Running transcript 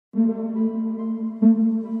There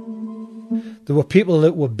were people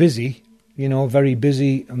that were busy, very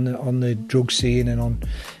busy on the drug scene and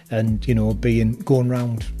going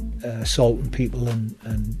round assaulting people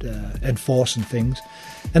and enforcing things,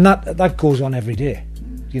 and that goes on every day.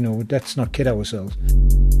 Let's not kid ourselves.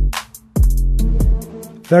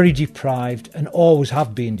 Very deprived, and always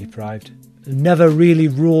have been deprived. Never really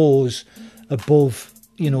rose above,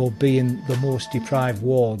 being the most deprived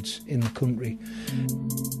wards in the country.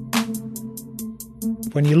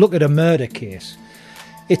 When you look at a murder case,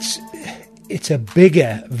 it's a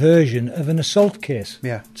bigger version of an assault case.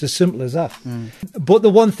 Yeah. It's as simple as that. But the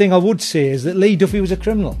one thing I would say is that Lee Duffy was a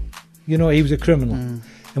criminal. He was a criminal.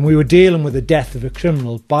 And we were dealing with the death of a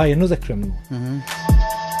criminal by another criminal.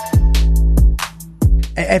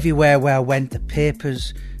 Everywhere where I went, the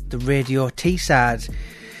papers, the radio, Teesside,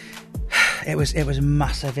 it was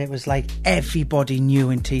massive. It was like everybody knew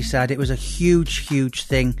in Teesside. It was a huge, huge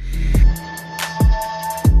thing.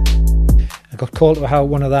 I got called to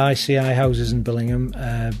one of the ICI houses in Billingham.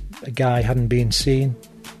 A guy hadn't been seen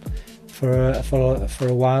for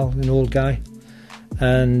a while, an old guy,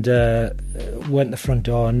 and went to the front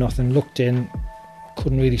door and nothing. Looked in,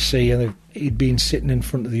 couldn't really see, and he'd been sitting in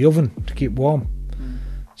front of the oven to keep warm.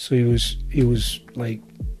 So he was like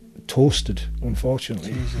toasted,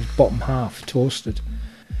 unfortunately. His bottom half toasted.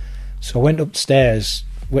 So I went upstairs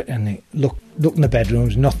and looked in the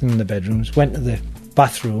bedrooms, nothing in the bedrooms. Went to the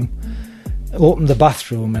bathroom, opened the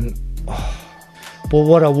bathroom, and but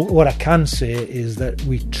what I can say is that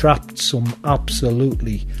we trapped some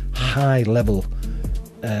absolutely high level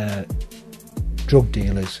drug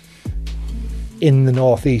dealers in the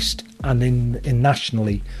northeast and in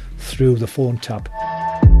nationally through the phone tap.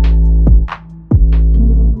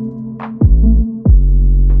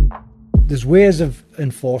 There's ways of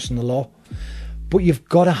enforcing the law, but you've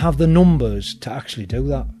got to have the numbers to actually do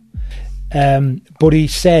that. But he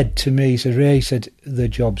said to me, Ray, the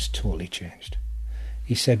job's totally changed.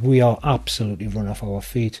 He said, we are absolutely run off our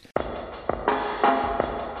feet.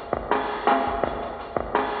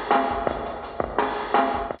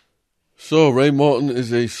 So Ray Morton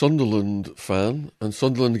is a Sunderland fan, and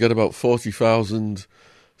Sunderland get about 40,000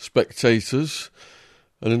 spectators.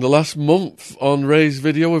 And in the last month on Ray's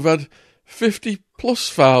video, we've had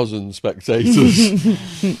 50,000+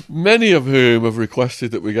 spectators, many of whom have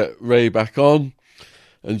requested that we get Ray back on.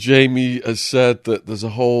 And Jamie has said that there's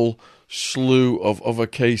a whole slew of other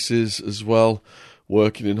cases as well,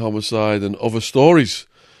 working in homicide and other stories.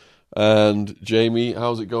 And Jamie,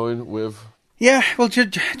 how's it going with... Yeah, well, do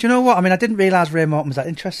you know what? I mean, I didn't realise Ray Morton was that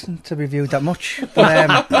interesting to review that much.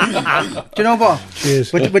 But, do you know what?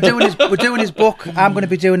 Cheers. We're doing his book. I'm going to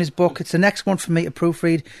be doing his book. It's the next one for me to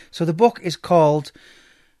proofread. So the book is called...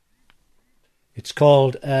 It's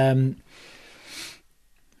called... Go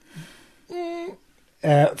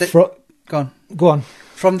on.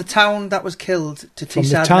 From the town that was killed to Teesside From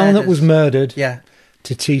the town murders. that was murdered to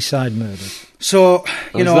Teesside murders. So,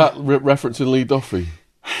 is that referencing Lee Duffy?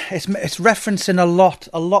 It's referencing a lot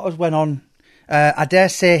has went on. I dare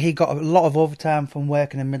say he got a lot of overtime from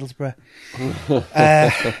working in Middlesbrough.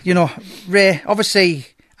 Ray, obviously,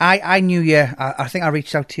 I knew you. I think I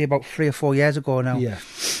reached out to you about 3 or 4 years ago now. Yeah.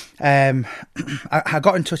 I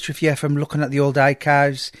got in touch with you from looking at the old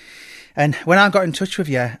archives. And when I got in touch with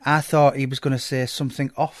you, I thought he was going to say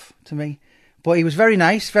something off to me. But he was very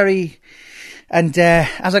nice, And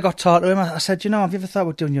as I got talked to him, I said, have you ever thought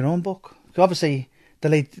about doing your own book? So obviously...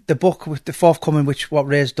 The book with the forthcoming, what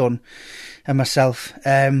Ray's done, and myself,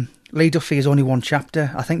 Lee Duffy is only one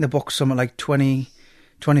chapter. I think the book's something like 20,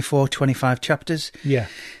 24, 25 chapters. Yeah.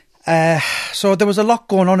 So there was a lot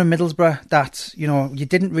going on in Middlesbrough that, you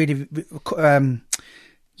didn't really,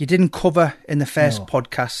 you didn't cover in the first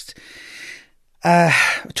podcast.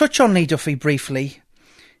 Touch on Lee Duffy briefly.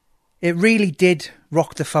 It really did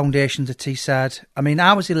rock the foundations of Teesside. I mean,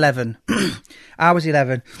 I was 11.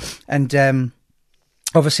 And,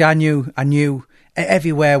 obviously, I knew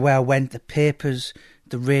everywhere where I went, the papers,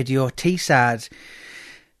 the radio, Teesside.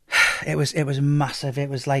 It was massive. It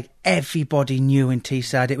was like everybody knew in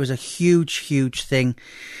Teesside. It was a huge, huge thing.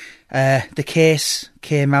 The case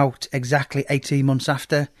came out exactly 18 months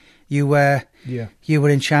after you were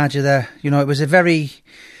in charge of it was a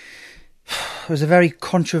very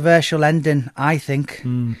controversial ending, I think.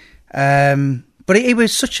 But he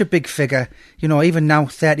was such a big figure. Even now,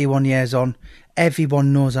 31 years on,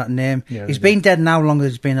 everyone knows that name. Yeah, he's been dead now longer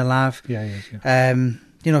than he's been alive. Yeah.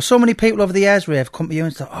 So many people over the years, Ray, have come to you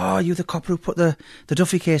and said, "Oh, you're the cop who put the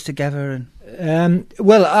Duffy case together." And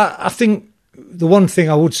well, I think the one thing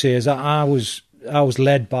I would say is that I was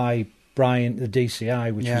led by Brian, the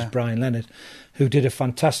DCI, which was Brian Leonard, who did a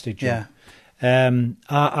fantastic job. Yeah.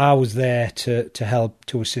 I was there to help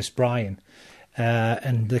to assist Brian.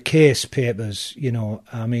 And the case papers, you know,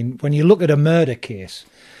 I mean, when you look at a murder case,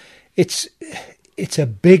 it's a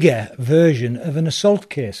bigger version of an assault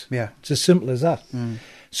case. Yeah. It's as simple as that.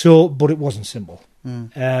 So, but it wasn't simple.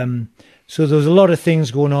 So there was a lot of things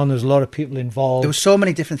going on. There was a lot of people involved. There were so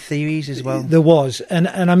many different theories as well. There was, and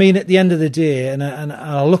I mean, at the end of the day,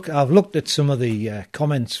 I've looked at some of the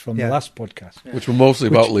comments from the last podcast, which were mostly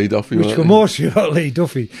about Lee Duffy. Which were mostly about Lee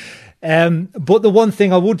Duffy. But the one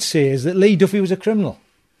thing I would say is that Lee Duffy was a criminal.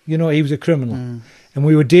 You know, he was a criminal, and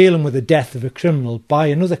we were dealing with the death of a criminal by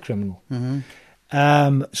another criminal.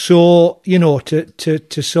 So you know,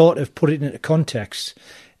 to sort of put it into context.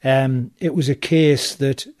 It was a case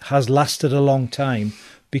that has lasted a long time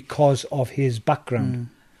because of his background.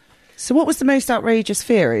 So what was the most outrageous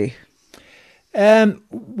theory?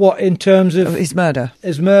 What, in terms of his murder?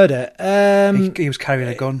 His murder. He was carrying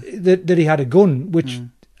a gun. That he had a gun, which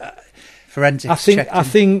forensics. I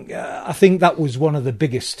think that was one of the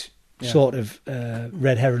biggest sort of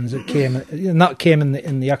red herrings that came, and that came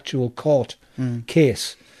in the actual court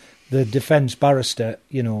case. The defence barrister,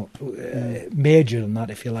 you know, major in that,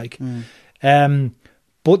 if you like.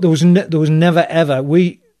 But there was never ever.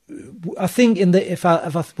 I think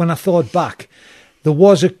when I thought back, there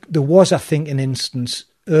was I think an instance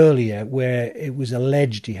earlier where it was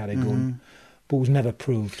alleged he had a gun, but was never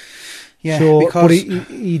proved. Yeah, so, because but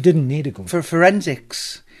he didn't need a gun for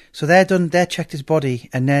forensics. So they checked his body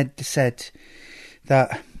and they said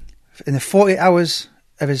that in the 48 hours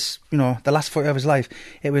of his, you know, the last 40 of his life,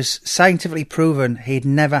 it was scientifically proven he'd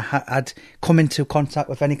never had come into contact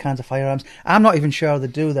with any kinds of firearms. I'm not even sure they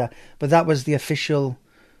do that, but that was the official.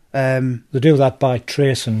 They do that by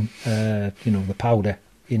tracing, you know, the powder.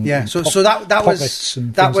 So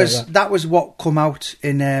that was what come out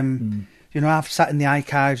in. You know, I've sat in the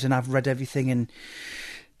archives and I've read everything, and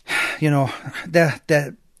you know,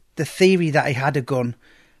 the theory that he had a gun.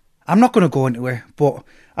 I'm not going to go into it, but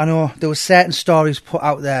I know there were certain stories put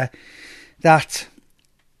out there that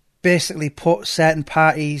basically put certain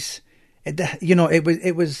parties, you know,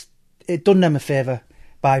 it done them a favour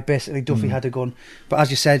by basically Duffy had a gun. But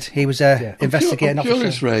as you said, he was investigating officer. I'm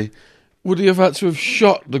curious, Ray, would he have had to have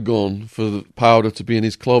shot the gun for the powder to be in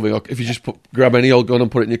his clothing? Or if you just grab any old gun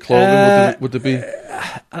and put it in your clothing, would there be...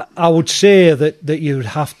 I would say that there'd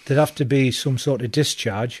have to be some sort of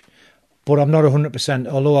discharge. But I'm not 100%,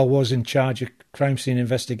 although I was in charge of crime scene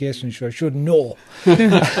investigation, so I should know.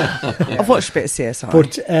 I've watched a bit of CSI.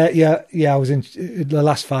 But, I was in the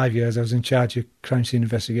last 5 years, I was in charge of crime scene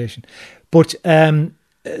investigation. But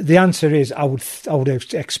the answer is I would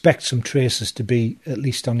expect some traces to be at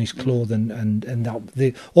least on his clothing, and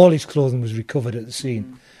that all his clothing was recovered at the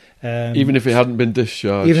scene. Even if it hadn't been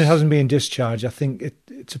discharged? Even if it hasn't been discharged, I think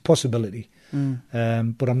it's a possibility.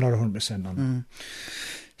 But I'm not 100% on it.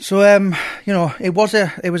 So, you know, it was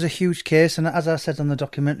a huge case, and as I said on the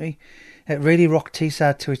documentary, it really rocked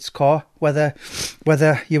Teesside to its core. Whether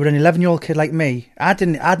you were an 11-year-old kid like me,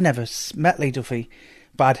 I'd never met Lee Duffy,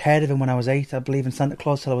 but I'd heard of him when I was 8. I believe in Santa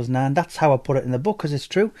Claus till I was 9. That's how I put it in the book, because it's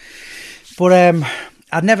true. But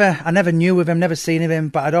I never knew of him, never seen of him,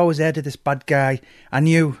 but I'd always heard of this bad guy. I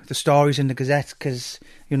knew the stories in the Gazette because,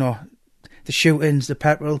 you know, the shootings, the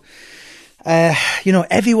petrol. You know,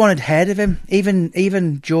 everyone had heard of him,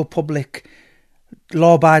 even Joe Public,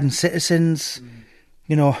 law-abiding citizens.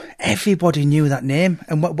 You know, everybody knew that name.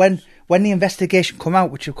 And when the investigation come out,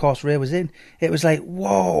 which of course Ray was in, it was like,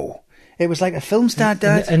 whoa! It was like a film star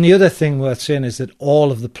died. And the other thing worth saying is that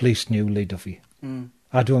all of the police knew Lee Duffy.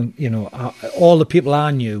 All the people I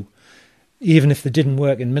knew, even if they didn't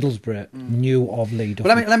work in Middlesbrough, knew of Lee Duffy.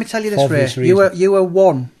 Well, let me tell you this, Ray. You were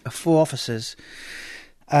one of 4 officers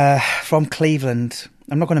from Cleveland.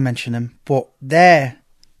 I'm not going to mention them, but they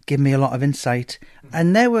gave me a lot of insight,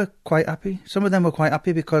 and they were quite happy. Some of them were quite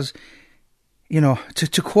happy because, you know,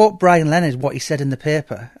 to quote Brian Leonard, what he said in the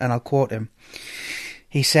paper, and I'll quote him.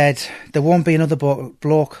 He said, there won't be another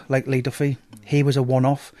bloke like Lee Duffy. He was a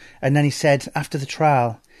one-off. And then he said, after the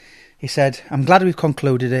trial, he said, I'm glad we've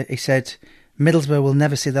concluded it. He said, Middlesbrough will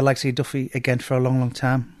never see the likes of Duffy again for a long, long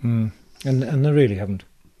time. And they really haven't.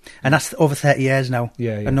 And that's over 30 years now.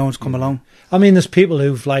 Yeah. And no one's come along. I mean, there's people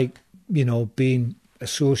who've, like, you know, been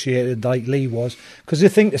associated like Lee was. Because the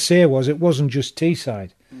thing to say was, it wasn't just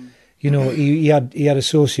Teesside. You know, he had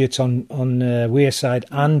associates on Wayside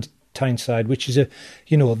and Tyneside, which is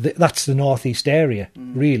that's the northeast area,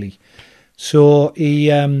 really. So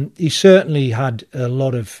he certainly had a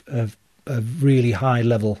lot of really high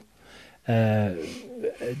level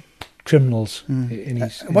criminals in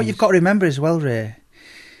his. What you've got to remember as well, Ray,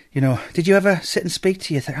 You know, did you ever sit and speak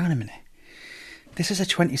to you? Think, hang on a minute. This is a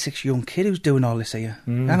 26 young kid who's doing all this here.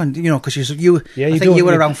 Hang on, you know, because you I think you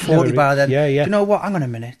were around 40 by then. Yeah, yeah. Do you know what? Hang on a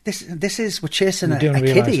minute. This is, we're chasing a You don't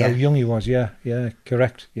kid realise here. how young he was. Yeah,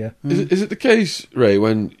 correct. Yeah. Is it the case, Ray,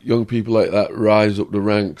 when young people like that rise up the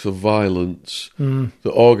ranks of violence, that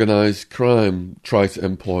organised crime try to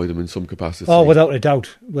employ them in some capacity? Oh, without a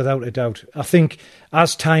doubt. I think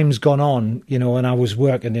as time's gone on, you know, and I was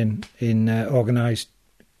working in organised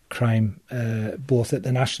crime, both at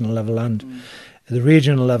the national level and the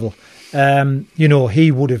regional level, you know,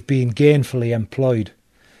 he would have been gainfully employed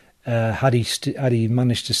had he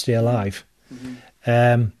managed to stay alive.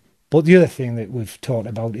 But the other thing that we've talked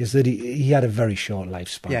about is that he had a very short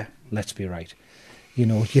lifespan. Yeah. Let's be right. You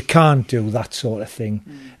know, you can't do that sort of thing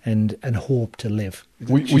and hope to live.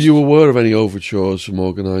 Were you aware of any overtures from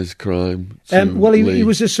organised crime? Well, he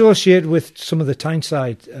was associated with some of the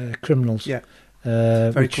Tyneside criminals. Yeah.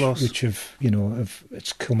 Very close. Which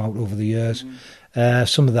it's come out over the years.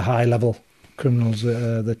 Some of the high level criminals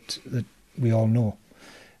that we all know.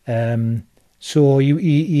 So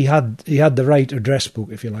he had the right address book,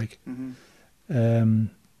 if you like.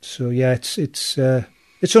 So yeah, it's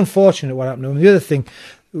unfortunate what happened to him. The other thing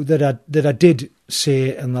that I did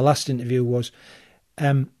say in the last interview was,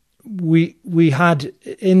 we had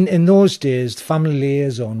in those days, the family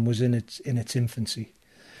liaison was in its infancy.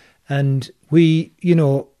 And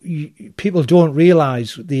people don't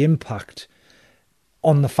realise the impact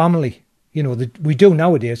on the family. You know, we do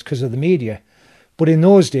nowadays because of the media. But in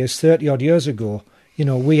those days, 30 odd years ago, you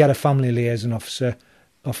know, we had a family liaison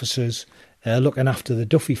officers looking after the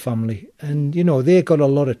Duffy family. And, you know, they got a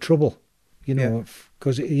lot of trouble, you know,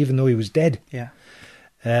 because even though he was dead. Yeah.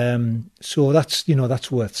 So that's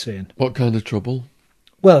worth saying. What kind of trouble?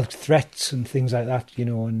 Well, threats and things like that, you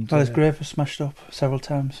know. And Well, his grave was smashed up several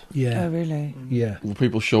times. Yeah. Oh, really? Yeah. Were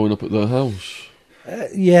people showing up at their house?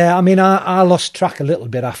 Yeah, I mean, I lost track a little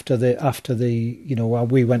bit after the you know, I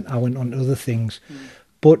went on to other things,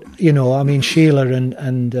 but you know, I mean, Sheila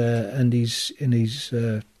and his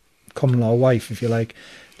common law wife, if you like,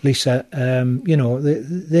 Lisa, you know,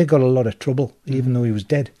 they got a lot of trouble, even though he was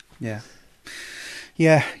dead. Yeah.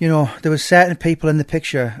 Yeah, you know, there was certain people in the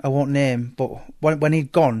picture I won't name, but when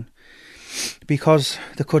he'd gone, because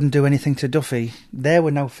they couldn't do anything to Duffy, they were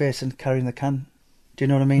now facing carrying the can. Do you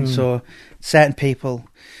know what I mean? So certain people,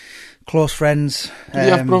 close friends. Did he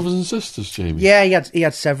have brothers and sisters, Jamie? Yeah, he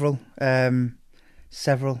had several. 5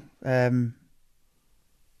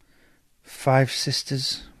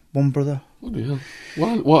 sisters, 1 brother. Bloody hell.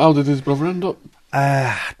 How did his brother end up?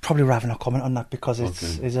 I'd probably rather not comment on that because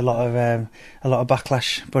there's a lot of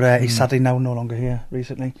backlash. But he's sadly now no longer here.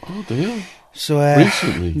 Recently. Oh dear. So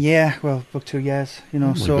recently. Yeah, well, about 2 years. You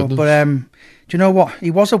know. Goodness. But do you know what?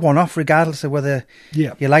 He was a one-off, regardless of whether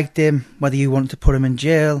you liked him, whether you wanted to put him in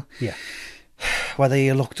jail. Yeah. Whether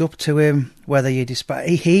you looked up to him, whether you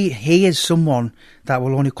despise. He is someone that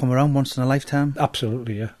will only come around once in a lifetime.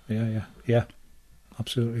 Absolutely. Yeah.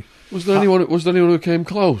 Absolutely. Was there anyone who came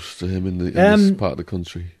close to him in this part of the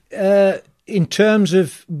country? In terms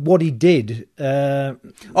of what he did, on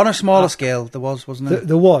a smaller scale, there was, wasn't there?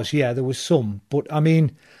 There was some, but I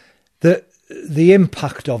mean, the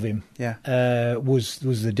impact of him, was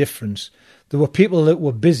the difference. There were people that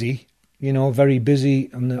were busy, you know, very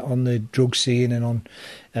busy on the drug scene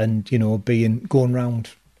and you know, going around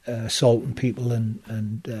assaulting people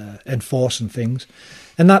and enforcing things,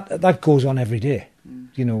 and that goes on every day.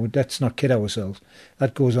 You know, let's not kid ourselves.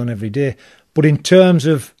 That goes on every day. But in terms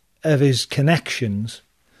of his connections,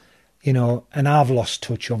 you know, and I've lost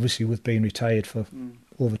touch, obviously, with being retired for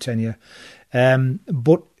over 10 years.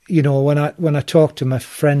 But, you know, when I talk to my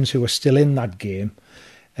friends who are still in that game,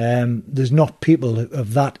 there's not people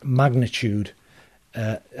of that magnitude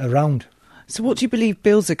around. So what do you believe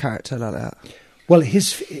builds a character like that? Well,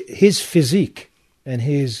 his physique and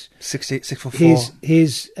his 6'4",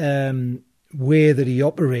 his way that he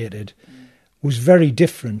operated was very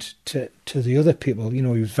different to the other people. You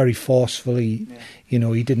know, he was very forceful. You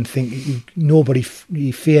know, he didn't think he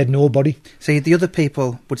feared nobody. See, the other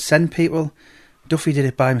people would send people. Duffy did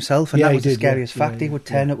it by himself, and that was the scariest fact. He would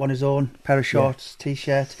turn up on his own, pair of shorts,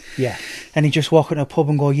 t-shirt, and he'd just walk into a pub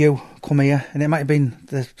and go, "You come here," and it might have been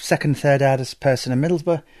the second, third hardest person in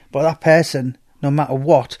Middlesbrough, but that person, no matter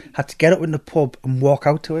what, had to get up in the pub and walk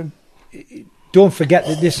out to him. Don't forget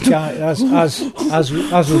that this guy, as was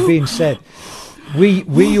being said,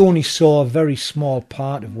 we only saw a very small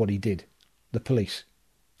part of what he did. The police,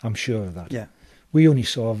 I'm sure of that. Yeah, we only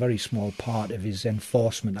saw a very small part of his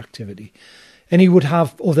enforcement activity, and he would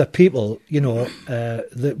have other people, you know,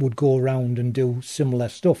 that would go around and do similar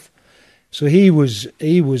stuff. So he was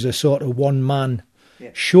a sort of one-man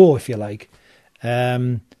show, if you like.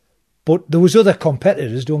 But there was other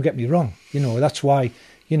competitors, don't get me wrong. That's why,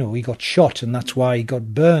 he got shot, and that's why he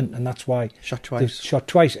got burnt, and that's why... Shot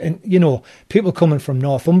twice. And, people coming from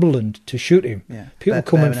Northumberland to shoot him. Yeah. People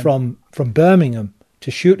coming from Birmingham to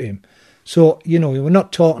shoot him. So, we're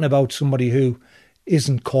not talking about somebody who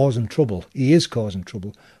isn't causing trouble. He is causing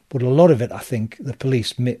trouble. But a lot of it, I think, the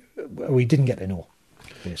police, we didn't get to know.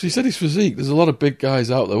 Basically. So you said his physique. There's a lot of big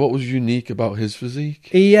guys out there. What was unique about his physique?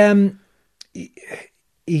 He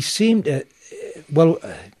seemed to... Well,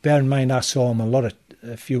 bear in mind, I saw him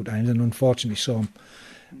a few times, and unfortunately saw him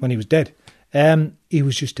when he was dead. He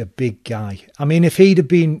was just a big guy. I mean, if he'd have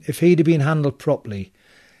been handled properly,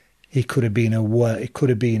 he could have been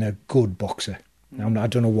a good boxer. Now, I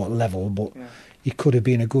don't know what level, but he could have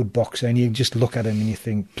been a good boxer. And you just look at him and you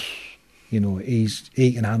think, he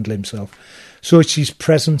can handle himself. So it's his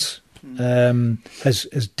presence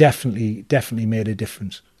has definitely made a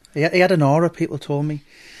difference. He had an aura, people told me.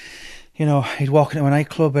 He'd walk into a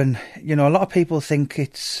nightclub and, a lot of people think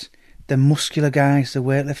it's the muscular guys, the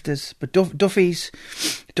weightlifters. But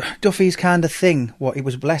Duffy's kind of thing, what he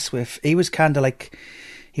was blessed with, he was kind of like,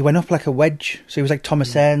 he went up like a wedge. So he was like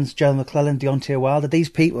Thomas Hearns, Gerald McClellan, Deontay Wilder. These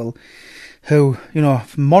people who,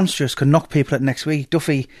 monstrous, could knock people out next week.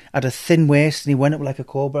 Duffy had a thin waist and he went up like a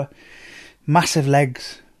cobra. Massive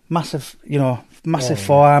legs, massive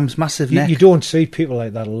forearms, massive neck. You don't see people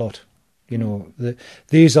like that a lot.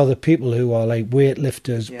 These are the people who are like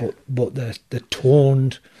weightlifters, but they're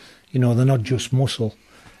toned. They're not just muscle.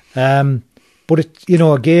 But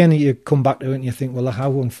again, you come back to it and you think, well,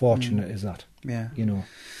 how unfortunate is that? Yeah.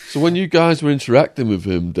 So when you guys were interacting with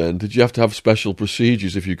him then, did you have to have special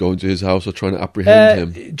procedures if you go into his house or trying to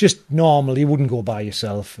apprehend him? Just normal. You wouldn't go by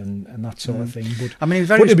yourself and that sort of thing. But I mean, he was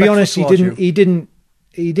very to be honest,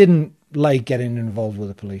 he didn't like getting involved with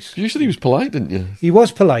the police. You said he was polite, didn't you? He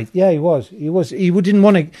was polite. Yeah, he was. He didn't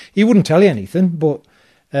want to. He wouldn't tell you anything, but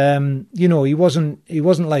he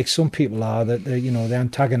wasn't like some people are that they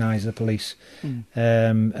antagonise the police,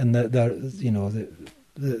 and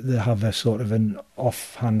they have a sort of an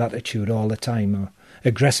offhand attitude all the time, or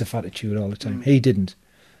aggressive attitude all the time. He didn't,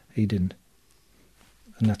 and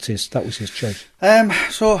that was his choice.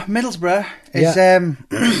 So Middlesbrough is.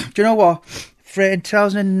 Do you know what? For in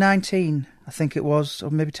 2019, I think it was, or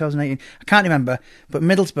maybe 2018, I can't remember. But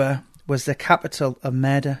Middlesbrough was the capital of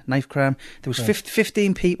murder, knife crime. There was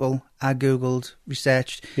 15 people I googled,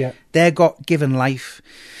 researched. Yeah, they got given life.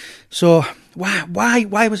 So why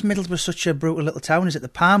was Middlesbrough such a brutal little town? Is it the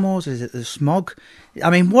Palmos? Is it the smog? I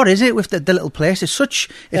mean, what is it with the little place? It's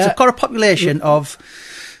got a population of.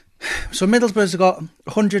 So Middlesbrough's got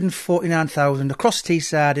 149,000. Across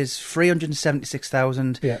Teesside is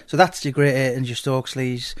 376,000. Yeah. So that's your Great Aytons, your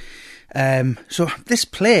Stokesleys. So this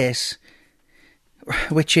place,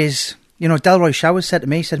 which is, Delroy Showers said to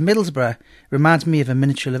me, he said, Middlesbrough reminds me of a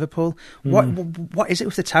miniature Liverpool. What is it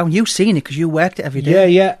with the town? You've seen it because you worked it every day.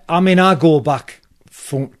 Yeah. I mean, I go back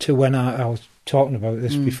to when I was talking about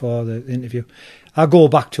this before the interview. I go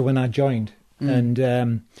back to when I joined.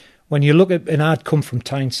 And when you look at, and I'd come from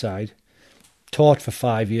Tyneside, taught for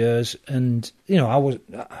 5 years, and I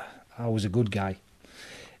was a good guy.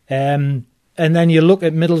 And then you look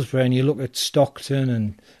at Middlesbrough and you look at Stockton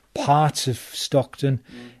and parts of Stockton,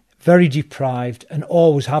 very deprived, and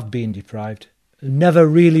always have been deprived. Never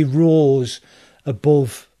really rose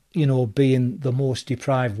above, being the most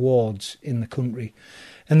deprived wards in the country.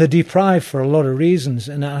 And they're deprived for a lot of reasons.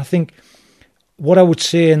 And I think what I would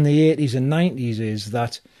say in the 80s and 90s is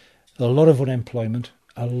that a lot of unemployment.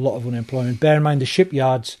 Bear in mind the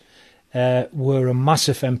shipyards were a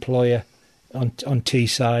massive employer on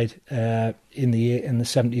Teesside in the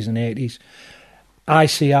 70s and 80s.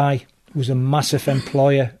 ICI was a massive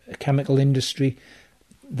employer, a chemical industry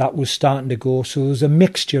that was starting to go. So there was a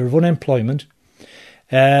mixture of unemployment.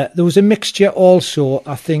 There was a mixture also,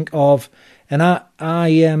 I think, of, and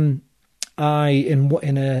in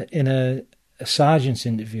a sergeant's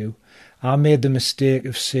interview, I made the mistake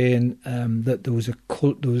of saying that there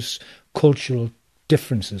was cultural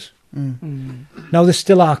differences. Now, there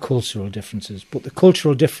still are cultural differences, but the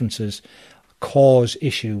cultural differences cause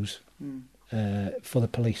issues for the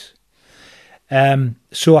police.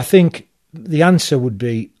 So I think the answer would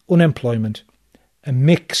be unemployment, a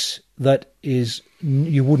mix that is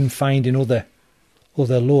you wouldn't find in other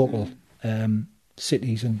local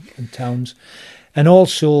cities and towns, and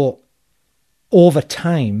also over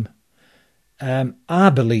time.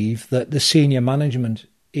 I believe that the senior management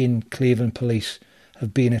in Cleveland Police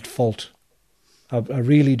have been at fault. I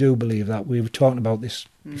really do believe that. We were talking about this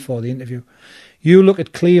before the interview. You look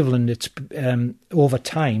at Cleveland, it's over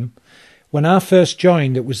time. When I first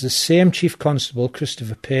joined, it was the same Chief Constable,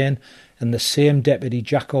 Christopher Payne, and the same Deputy,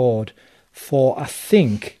 Jack Ord, for, I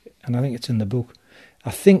think it's in the book,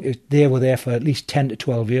 I think they were there for at least 10 to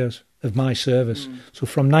 12 years of my service. So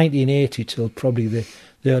from 1980 till probably the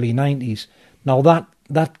early 90s. Now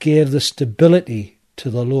that gave the stability to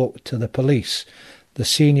the police. The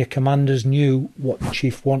senior commanders knew what the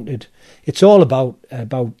chief wanted. It's all about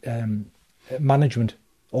management,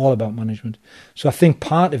 all about management. So I think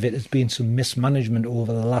part of it has been some mismanagement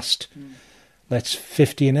over the last,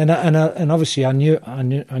 15, and obviously I knew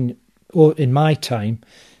in my time,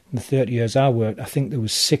 in the 30 years I worked, I think there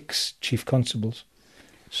was 6 chief constables.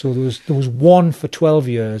 So there was one for 12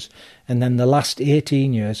 years, and then the last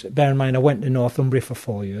 18 years. Bear in mind, I went to Northumbria for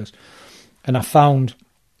 4 years, and I found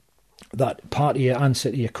that part of your answer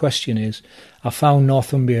to your question is, I found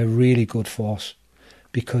Northumbria a really good force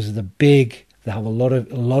because they're big. They have a lot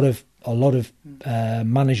of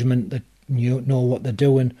management that know what they're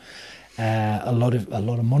doing. A lot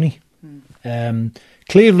of money.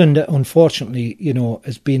 Cleveland, unfortunately,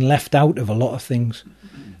 has been left out of a lot of things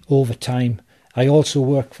over time. I also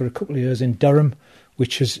worked for a couple of years in Durham,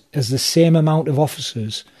 which has the same amount of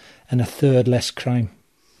officers and a third less crime.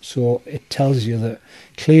 So it tells you that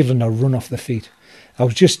Cleveland are run off their feet. I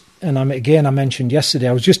mentioned yesterday,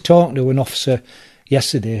 I was just talking to an officer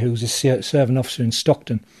yesterday who's a serving officer in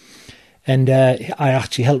Stockton. And I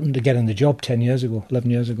actually helped him to get in the job 11 years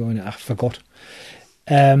ago, and I forgot.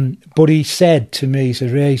 But he said to me,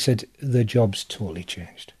 Ray, the job's totally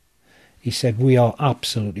changed. He said, we are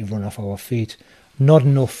absolutely run off our feet. Not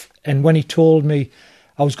enough. And when he told me,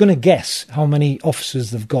 I was going to guess how many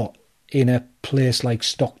officers they've got in a place like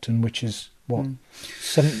Stockton, which is,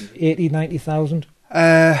 80, 90,000?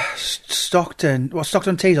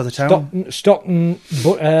 Stockton Tees or the town? Stockton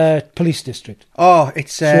Police District. Oh,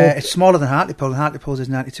 it's smaller than Hartlepool, and Hartlepool's is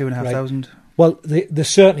 92,500. Right. Well, they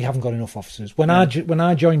certainly haven't got enough officers. When I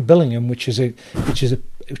joined Billingham, which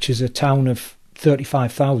is a town of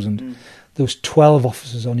 35,000, there was 12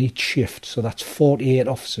 officers on each shift, so that's 48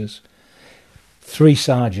 officers, 3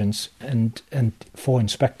 sergeants and 4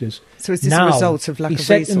 inspectors. So is this a result of lack of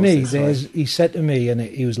resources? He said to me, and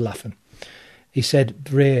he was laughing. He said,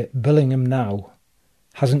 Ray, Billingham now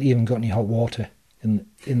hasn't even got any hot water in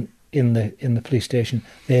the police station.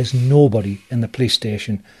 There's nobody in the police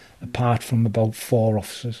station apart from about 4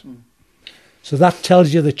 officers. So that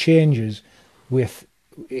tells you the changes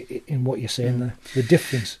in what you're saying there, the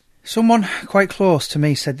difference. Someone quite close to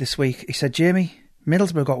me said this week, he said, Jamie,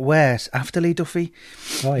 Middlesbrough got worse after Lee Duffy.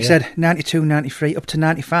 Oh, yeah. He said 92, 93, up to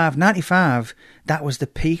 95. 95, that was the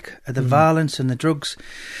peak of the violence and the drugs.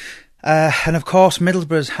 And of course,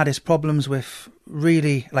 Middlesbrough's had its problems with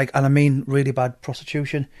really bad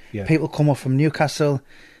prostitution. Yeah. People come up from Newcastle,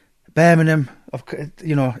 Birmingham.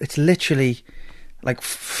 It's literally like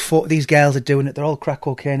these girls are doing it. They're all crack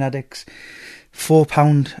cocaine addicts.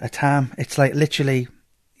 £4 a time. It's like literally,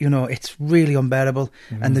 it's really unbearable.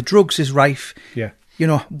 And the drugs is rife. Yeah.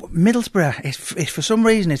 Middlesbrough, it's for some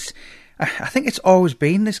reason, I think it's always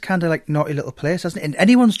been this kind of like naughty little place, hasn't it? In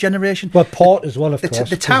anyone's generation. Well, Port as well, of course.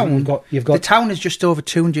 The town, the town is just over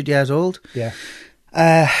 200 years old. Yeah.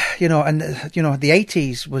 The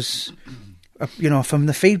 80s was, from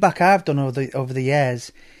the feedback I've done over the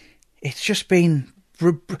years, it's just been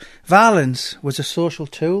violence was a social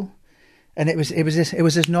tool, and it was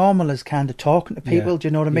as normal as kind of talking to people. Yeah. Do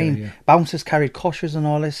you know what I mean? Yeah. Bouncers carried koshers and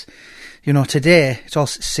all this. Today it's all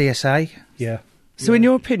CSI. Yeah. So, in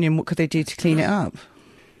your opinion, what could they do to clean it up?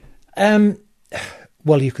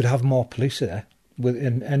 Well, you could have more police there.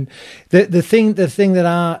 And the thing that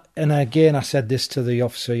I said this to the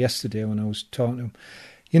officer yesterday when I was talking to him.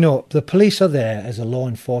 The police are there as a law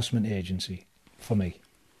enforcement agency for me.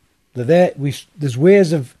 They're there. There's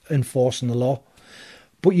ways of enforcing the law,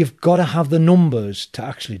 but you've got to have the numbers to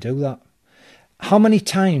actually do that. How many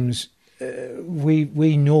times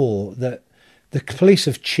we know that the police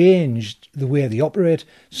have changed the way they operate.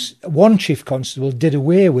 One chief constable did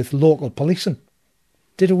away with local policing,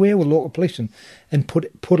 and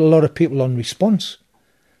put a lot of people on response.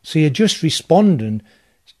 So you're just responding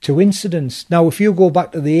to incidents. Now, if you go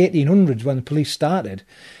back to the 1800s when the police started,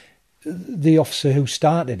 the officer who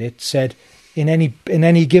started it said, in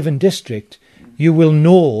any given district, you will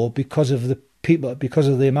know because of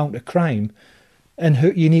the amount of crime, and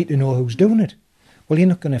you need to know who's doing it. Well, you're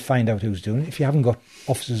not going to find out who's doing it if you haven't got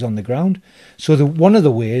officers on the ground. So one of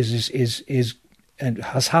the ways is and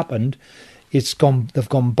has happened. They've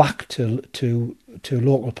gone back to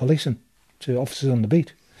local policing, to officers on the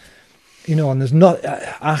beat, you know, and there's not.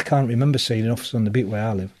 I can't remember seeing an officer on the beat where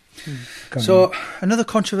I live. So another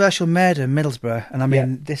controversial murder in Middlesbrough, and I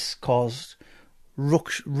mean this caused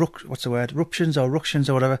ruptions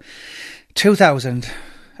or whatever. 2000,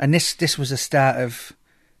 and this was the start of.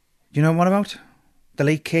 You know what about the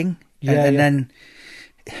Lee King? And then,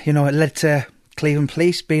 you know, it led to Cleveland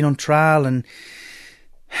Police being on trial. And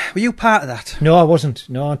were you part of that? No, I wasn't.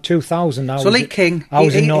 No, 2000. Lee King, I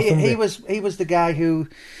was in Northumbria. He was the guy who,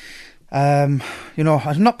 you know,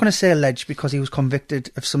 I'm not going to say alleged because he was convicted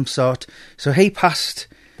of some sort. So he passed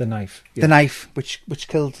the knife, which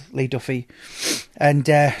killed Lee Duffy, and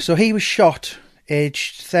so he was shot,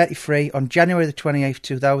 aged 33, on January the 28th,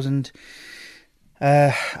 2000.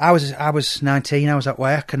 I was 19. I was at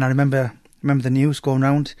work, and I remember the news going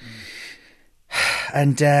round,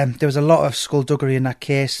 and there was a lot of skullduggery in that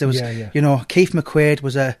case. There was, you know, Keith McQuaid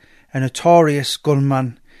was a notorious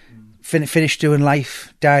gunman, finished doing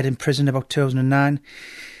life, died in prison about 2009.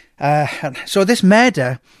 So this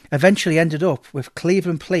murder eventually ended up with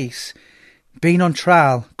Cleveland Police being on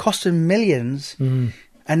trial, costing millions, and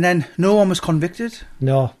then no one was convicted.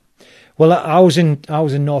 No. Well, I was in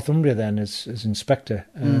Northumbria then as inspector,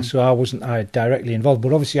 so I wasn't directly involved,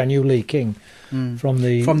 but obviously I knew Lee King from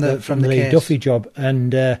the Lee Duffy job,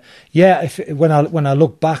 and when I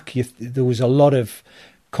look back, there was a lot of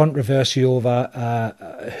controversy over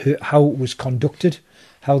how it was conducted,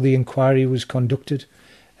 how the inquiry was conducted.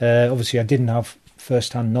 Obviously, I didn't have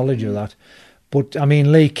first-hand knowledge of that, but I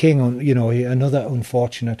mean Lee King, you know, another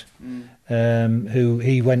unfortunate, who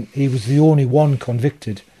he was the only one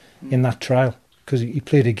convicted in that trial because he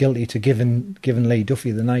pleaded guilty to giving Lee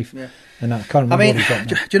Duffy the knife, and I can't remember what he got.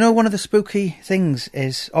 Do you know one of the spooky things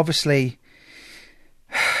is obviously,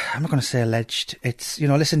 I'm not going to say alleged. It's, you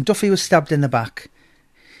know, listen, Duffy was stabbed in the back,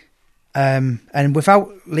 and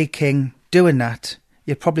without Lee King doing that,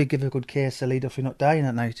 you'd probably give a good case of Lee Duffy not dying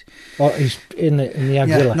that night. Oh, he's in the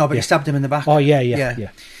axilla. Yeah, no, but he stabbed him in the back. Oh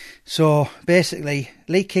yeah. So basically,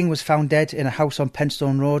 Lee King was found dead in a house on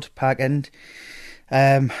Penstone Road, Park End.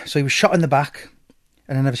 So he was shot in the back,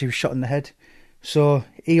 and then obviously he was shot in the head. So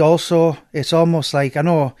it's almost like, I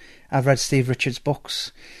know I've read Steve Richards'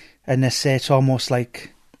 books, and they say it's almost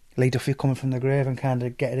like Lee Duffy coming from the grave and kind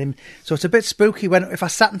of getting him. So it's a bit spooky if I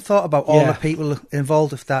sat and thought about all the people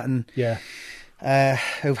involved with that, and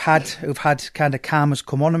who've had kind of karmas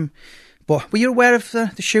come on them. But were you aware of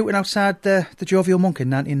the shooting outside the Jovial Monk in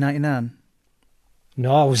 1999?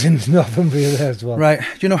 No, I was in Northumbria there as well. Right.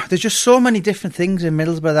 You know, there's just so many different things in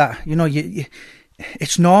Middlesbrough that, you know,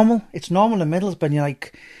 it's normal. It's normal in Middlesbrough, and you're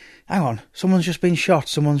like, hang on, someone's just been shot,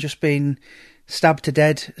 someone's just been stabbed to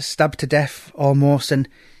death almost, and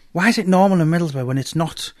why is it normal in Middlesbrough when it's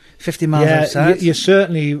not 50 miles outside? You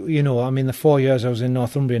certainly, you know, I mean, the 4 years I was in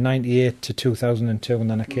Northumbria, 98 to 2002, and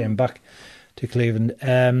then I came back to Cleveland.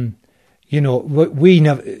 You know, we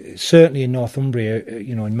never, certainly in Northumbria,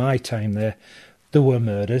 you know, in my time there were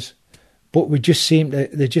murders, but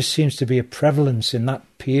there just seems to be a prevalence in that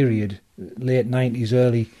period, late 90s,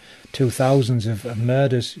 early 2000s of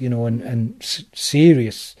murders, you know, and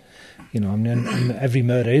serious, you know, I mean, and every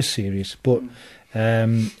murder is serious, but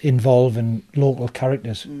involving local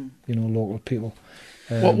characters, you know, local people.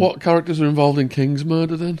 What characters are involved in King's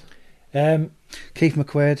murder then? Keith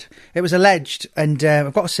McQuaid. It was alleged, and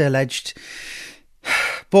I've got to say alleged,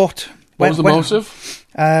 but... What was the motive?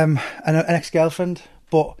 An ex-girlfriend,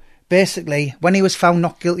 but basically, when he was found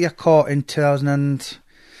not guilty at court in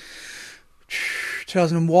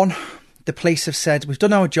 2001, the police have said, we've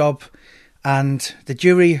done our job, and the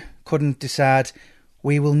jury couldn't decide,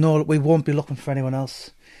 we won't be looking for anyone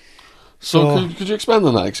else. So could you expand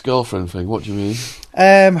on that ex-girlfriend thing? What do you mean?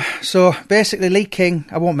 So basically, Lee King,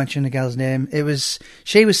 I won't mention the girl's name,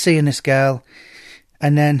 she was seeing this girl,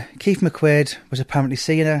 and then Keith McQuaid was apparently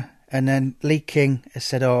seeing her, and then Lee King has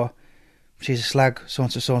said, oh, she's a slag,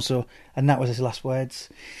 so-and-so, so-and-so, and that was his last words.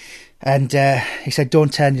 And he said,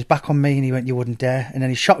 don't turn your back on me, and he went, you wouldn't dare. And then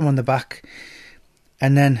he shot him on the back,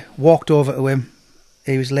 and then walked over to him.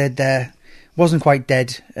 He was laid there, wasn't quite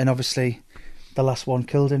dead, and obviously the last one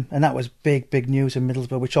killed him. And that was big news in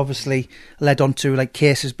Middlesbrough, which obviously led on to like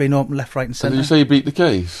cases being opened left, right and centre. Did you say he beat the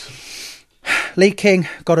case? Lee King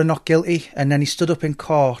got a not guilty, and then he stood up in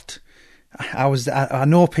court. I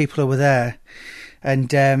know people who were there, and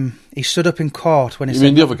he stood up in court when he said... You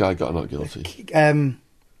mean the other guy got not guilty?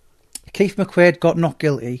 Keith McQuaid got not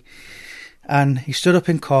guilty, and he stood up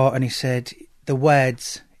in court and he said the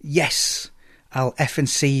words, yes, I'll effing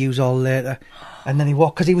see yous all later. And then he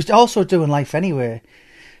walked, because he was also doing life anyway,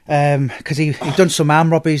 because he'd done some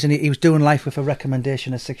armed robberies, and he was doing life with a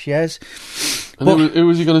recommendation of 6 years. And who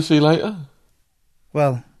was he going to see later?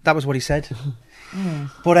 Well, That was what he said.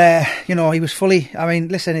 But, you know, he was fully... I mean,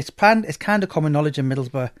 listen, it's kind of common knowledge in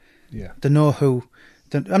Middlesbrough. Yeah. To know who...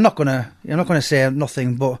 I'm not gonna say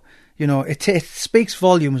nothing, but, you know, it speaks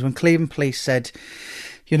volumes when Cleveland Police said,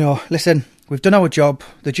 you know, listen, we've done our job.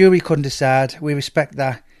 The jury couldn't decide. We respect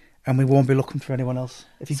that, and we won't be looking for anyone else.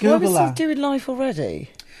 If you so Google what was that... he doing life already?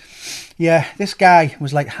 Yeah, this guy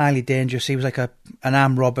was like highly dangerous. He was like an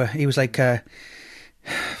armed robber. He was like a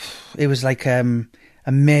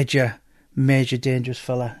major dangerous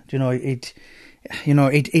fella. Do you know,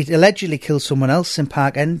 he'd allegedly killed someone else in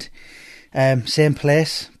Park End, same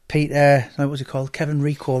place. Peter, what was he called? Kevin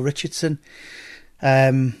Rico Richardson.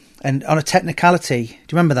 And on a technicality, do you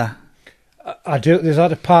remember that? I do. There's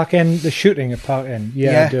at a Park End, the shooting at Park End.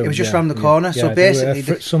 Yeah, I do, it was just round the corner. Yeah, so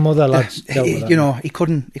basically, some other lads dealt with that. You know, he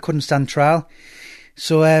couldn't stand trial.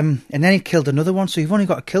 So and then he killed another one. So you've only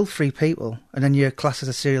got to kill 3 people, and then you're classed as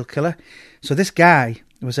a serial killer. So this guy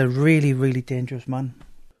was a really, really dangerous man.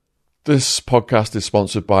 This podcast is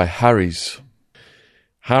sponsored by Harry's.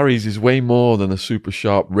 Harry's is way more than a super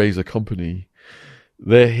sharp razor company.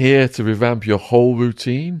 They're here to revamp your whole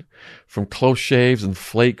routine, from close shaves and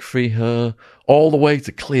flake-free hair, all the way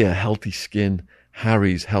to clear, healthy skin.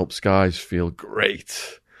 Harry's helps guys feel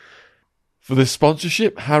great. For this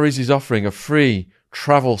sponsorship, Harry's is offering a free,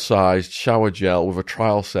 travel-sized shower gel with a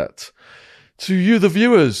trial set to you, the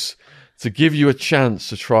viewers, to give you a chance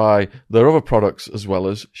to try their other products as well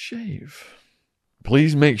as shave.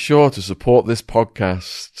 Please make sure to support this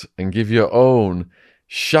podcast and give your own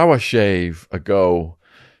shower shave a go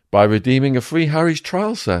by redeeming a free Harry's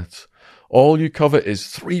trial set. All you cover is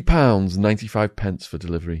 £3.95 for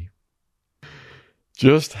delivery.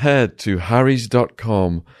 Just head to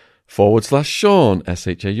harrys.com/Shaun,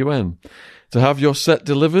 SHAUN, to have your set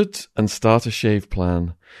delivered and start a shave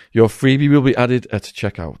plan. Your freebie will be added at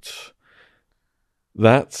checkout.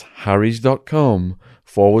 That's harrys.com/Shaun,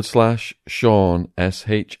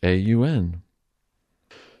 SHAUN.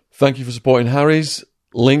 Thank you for supporting Harry's.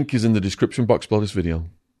 Link is in the description box below this video.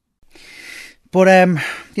 But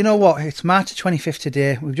you know what? It's March 25th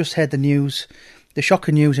today. We've just heard the news, the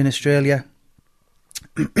shocking news in Australia.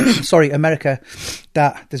 America,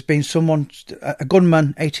 that there's been a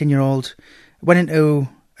gunman, 18-year-old, went into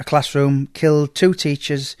a classroom, killed 2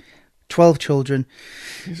 teachers, 12 children.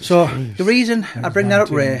 The reason I bring that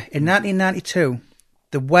up, Ray, in 1992,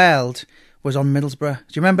 the world was on Middlesbrough.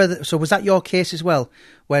 Do you remember? So was that your case as well?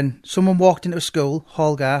 When someone walked into a school,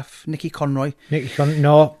 Hallgarth, Nicky Conroy.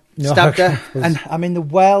 No. Stabbed her. And I mean, the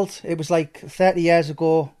world, it was like 30 years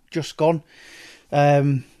ago, just gone.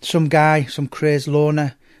 Some guy, some crazed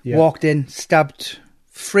loner, walked in, stabbed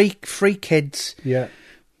three kids. Yeah.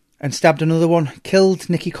 And stabbed another one. Killed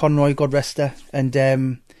Nicky Conroy, God rest her. And, I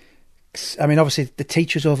mean, obviously the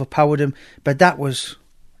teachers overpowered him, but that was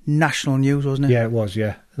national news, wasn't it? Yeah, it was,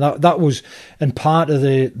 yeah. That was, and part of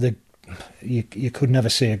the you could never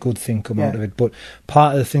say a good thing come out of it, but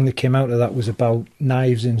part of the thing that came out of that was about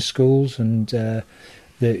knives in schools and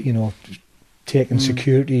taking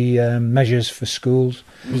security measures for schools.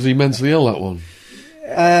 Was he mentally ill, that one?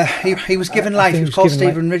 He was given life. He was called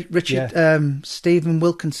Stephen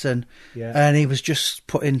Wilkinson, and he was just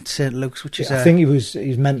put in St Luke's, which is. I think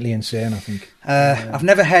he's mentally insane. I think. I've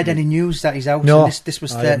never heard any news that he's out. No, this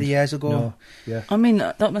was 30 years ago. No, yeah. I mean,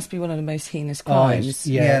 that must be one of the most heinous crimes.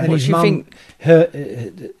 And what his do you mum, think?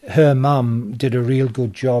 her mum did a real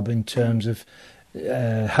good job in terms of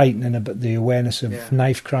heightening the awareness of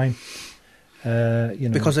knife crime.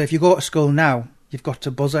 Because if you go to school now, you've got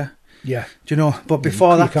to buzzer. Yeah. Do you know? But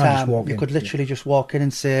before that time, you could literally just walk in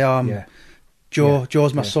and say,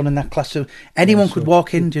 Joe's my son in that classroom. Anyone could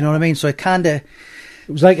walk in, do you know what I mean? So it kind of...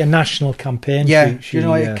 It was like a national campaign. Yeah,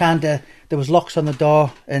 it kind of... There was locks on the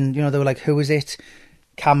door and, they were like, who is it?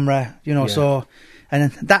 Camera, so... And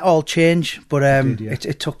then that all changed, but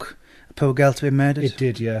it took a poor girl to be murdered. It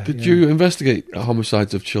did, yeah. Did you investigate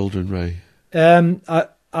homicides of children, Ray? The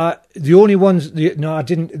only ones... I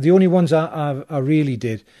didn't. The only ones I really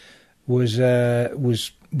did... was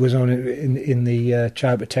on in the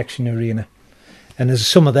child protection arena, and there's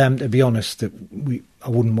some of them, to be honest, that I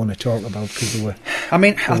wouldn't want to talk about because they were. I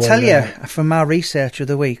mean, I'll tell you from my research of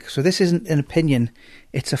the week. So this isn't an opinion;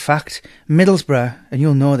 it's a fact. Middlesbrough, and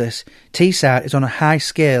you'll know this, Teesside is on a high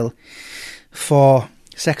scale for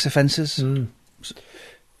sex offences. Mm.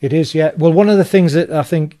 It is, yeah. Well, one of the things that I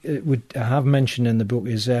think I have mentioned in the book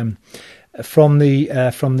is. From the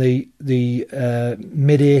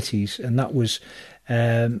mid 80s, and that was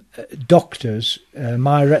doctors.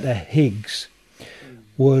 Myretta Higgs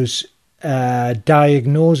was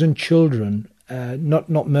diagnosing children,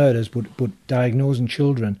 not murders, but diagnosing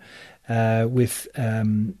children with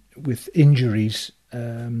injuries,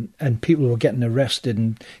 and people were getting arrested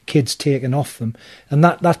and kids taken off them, and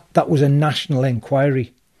that was a national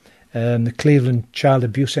inquiry, the Cleveland Child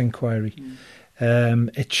Abuse Inquiry.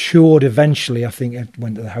 It showed eventually, I think it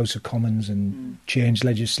went to the House of Commons and changed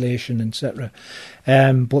legislation, etc.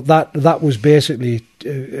 But that was basically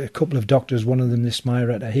a couple of doctors, one of them this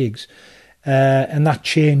Myretta Higgs, and that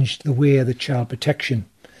changed the way the child protection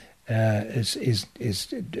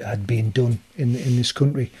had been done in this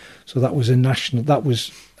country. So that was a national.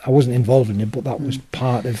 I wasn't involved in it, but that was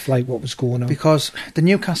part of like what was going on. Because the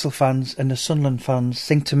Newcastle fans and the Sunderland fans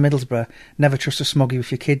think to Middlesbrough, never trust a smoggy with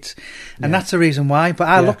your kids, and that's the reason why. But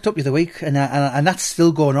I looked up the other week, and that's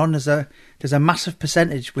still going on. There's a massive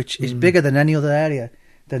percentage which is bigger than any other area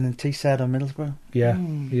than in Teesside or Middlesbrough.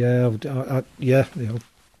 I'll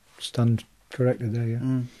stand corrected there.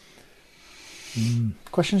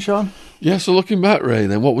 Question, Sean? Yeah, so looking back, Ray,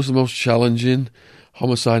 then, what was the most challenging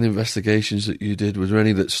homicide investigations that you did? Was there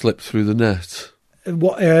any that slipped through the net?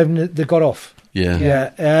 What they got off?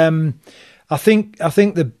 Yeah. I think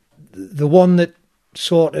the one that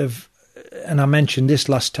sort of, and I mentioned this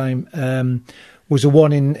last time, was a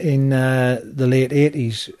one in the late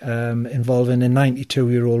 80s involving a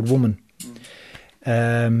 92-year-old woman,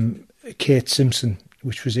 Kate Simpson,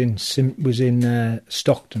 which was in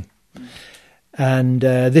Stockton. And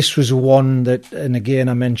this was one that, and again,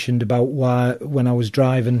 I mentioned about why when I was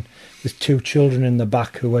driving with two children in the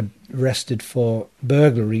back who were arrested for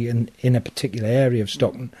burglary in a particular area of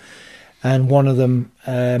Stockton, and one of them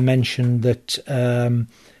mentioned that,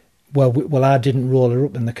 well, I didn't roll her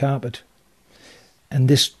up in the carpet, and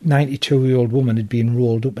this 92-year-old woman had been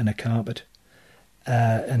rolled up in a carpet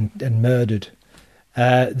and murdered.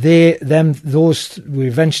 We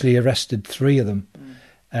eventually arrested three of them.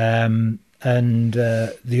 And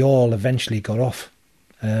they all eventually got off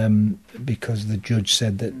because the judge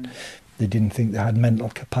said that they didn't think they had mental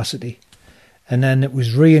capacity. And then it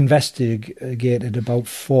was reinvestigated about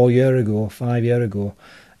 5 years ago,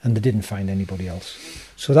 and they didn't find anybody else.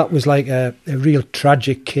 So that was like a real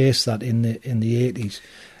tragic case that in the 80s.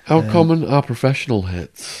 How common are professional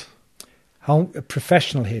hits?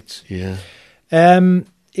 Professional hits? Yeah.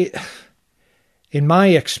 In my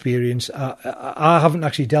experience, I haven't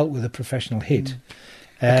actually dealt with a professional hit.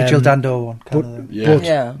 Like a Jill Dando one, But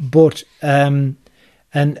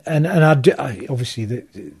I obviously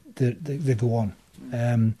they go on.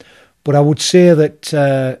 But I would say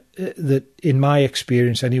that in my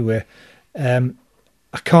experience anyway,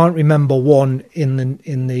 I can't remember one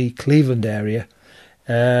in the Cleveland area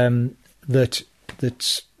that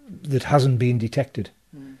hasn't been detected.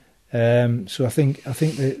 So I think I'll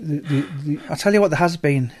tell you what, there's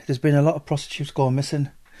been a lot of prostitutes going missing.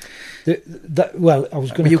 I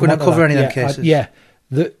was going to. You're going to cover any of them cases?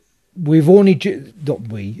 The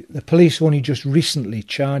police only just recently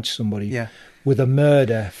charged somebody with a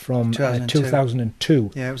murder from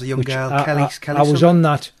 2002. Yeah, it was a young girl, Kelly. I was on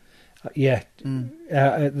that.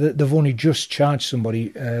 They've only just charged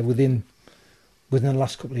somebody within the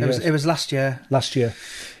last couple of years. It was last year.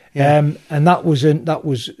 Yeah. And that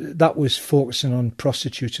was focusing on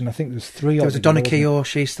prostitutes, and I think there's three. There was a Donna Keogh,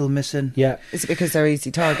 she's still missing. Yeah, is it because they're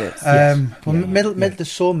easy targets?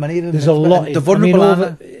 There's so many of them. There's a lot. The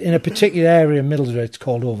vulnerable in a particular area in Middlesbrough, it's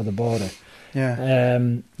called Over the Border. Yeah.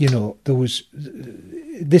 There was.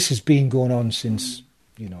 This has been going on since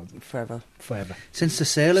forever. Since the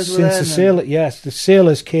sailors were there. Since the sailors, yes, the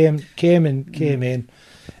sailors came in.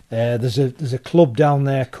 There's a club down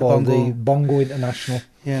there called the Bongo International.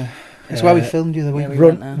 Yeah, it's where we filmed the other week.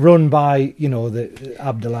 Run by the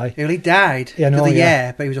Abdullah. He died the other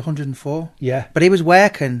year, but he was 104. Yeah, but he was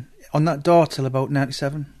working on that door till about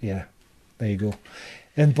 97. Yeah, there you go.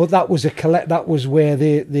 But that was That was where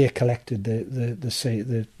they collected the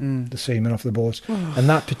semen off the boats, and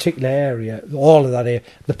that particular area, all of that area.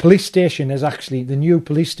 The police station is actually the new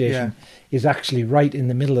police station is actually right in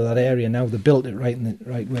the middle of that area now. They built it right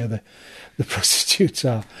where the prostitutes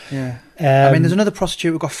are. Yeah, there's another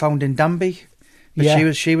prostitute who got found in Danby.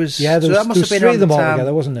 But she was. Yeah, there was three of them all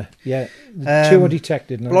together, wasn't there? Yeah, two were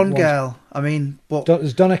detected. Blonde girl. But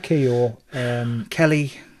there's Donna Keogh,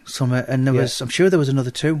 Kelly. Summit, and I'm sure there was another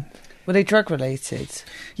two. Were they drug related?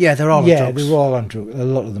 Yeah, they're all on drugs. They were all on drugs. A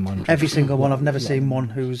lot of them on drugs. Every single one. I've never seen one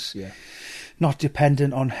who's not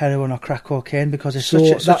dependent on heroin or crack cocaine, because it's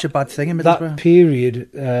such a bad thing in Middlesbrough. That period,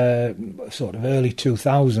 sort of early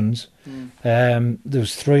 2000s, there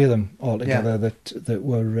was three of them altogether that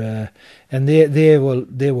were, and they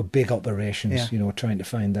were big operations, trying to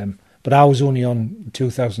find them. But I was only on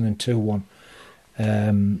 2002 one,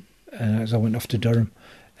 as I went off to Durham.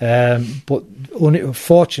 But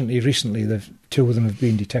fortunately, recently, two of them have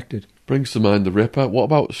been detected. Brings to mind the Ripper. What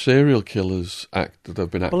about serial killers that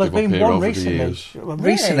have been active Well, there's up been here one over recently. the years? Well,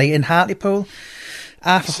 recently in Hartlepool,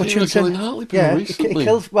 Arthur Serial Hutchinson. killing Hartlepool Yeah, recently? he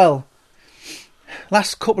killed. Well,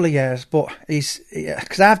 last couple of years, but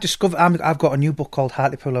because I've got a new book called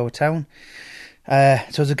Hartlepool Lower Town. So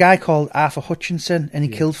there's a guy called Arthur Hutchinson, and he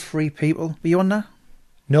killed 3 people. Were you on that?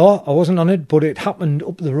 No, I wasn't on it, but it happened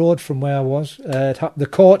up the road from where I was. They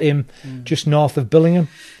caught him just north of Billingham.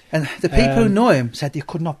 And the people who know him said they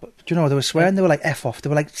could not. Do you know, they were swearing. They were like, F off. They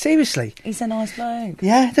were like, seriously? He's a nice bloke.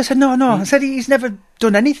 Yeah, they said, no. I said, he's never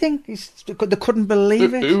done anything. They couldn't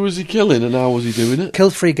believe it. Who was he killing and how was he doing it?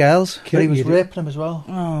 Killed 3 girls, but he was you did. raping them as well.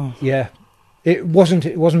 Oh. Yeah, it wasn't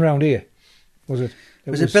around here, was it?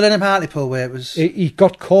 Was it Billingham Hartlepool where it was? He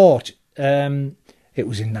got caught. It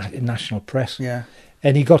was in national press. Yeah.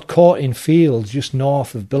 And he got caught in fields just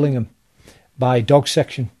north of Billingham by dog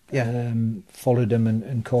section. Yeah. Followed him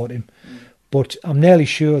and caught him. But I'm nearly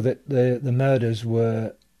sure that the murders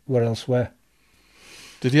were elsewhere.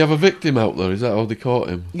 Did he have a victim out there? Is that how they caught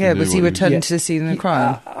him? Yeah, They was knew he what returning Yeah. to the scene of the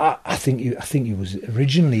crime? I think he was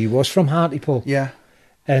originally he was from Hartlepool. Yeah.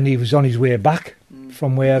 And he was on his way back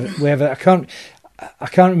from wherever I can't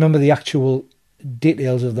remember the actual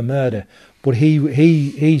details of the murder, but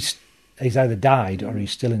he's either died or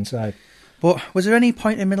he's still inside. But was there any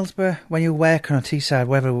point in Middlesbrough when you were working on Teesside,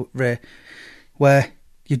 where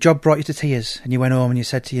your job brought you to tears and you went home and you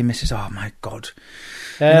said to your missus, "Oh my God,"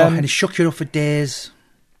 and it shook you up for days?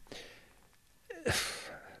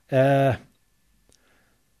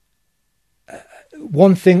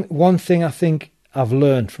 One thing I think I've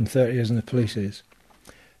learned from 30 years in the police is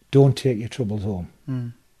don't take your troubles home.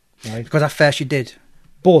 Right? Because at first you did.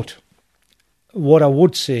 But what I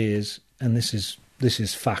would say is, and this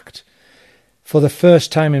is fact, for the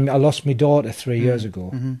first time I lost my daughter 3 years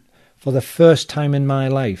ago. Mm-hmm. For the first time in my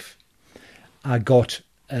life, I got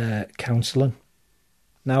counselling.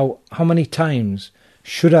 Now, how many times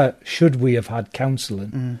should we have had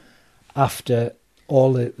counselling after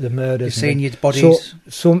all the murders? You've seen your bodies.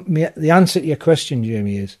 So the answer to your question,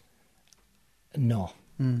 Jamie, is no.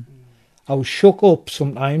 I was shook up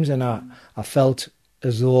sometimes, and I felt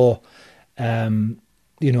as though, I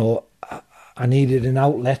needed an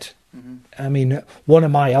outlet. I mean, one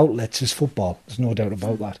of my outlets is football. There's no doubt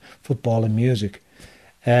about that. Football and music.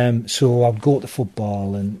 So I'd go to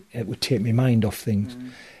football, and it would take my mind off things.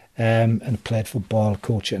 And I played football,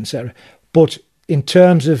 coach it, etc. But in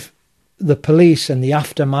terms of the police and the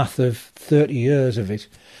aftermath of 30 years of it,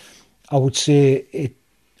 I would say it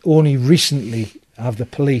only recently have the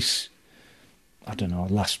police, I don't know,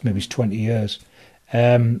 last maybe 20 years,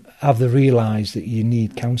 have they realised that you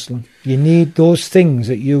need counselling. You need those things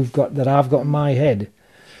that I've got in my head.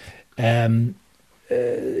 You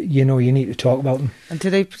need to talk about them. And do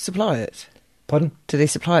they supply it? Pardon? Do they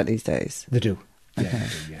supply it these days? They do. Okay. Yeah, they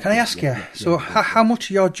do, yeah. Can I ask you? So, how much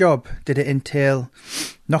of your job did it entail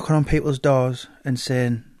knocking on people's doors and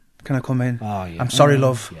saying, "Can I come in? Oh, yeah. I'm sorry,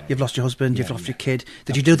 love. Yeah. You've lost your husband. You've Yeah, lost your kid."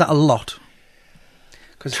 Did you do that a lot?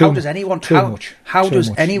 Because Too how does anyone? too How, much. how Too does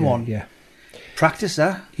much, anyone Yeah. practice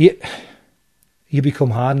that? You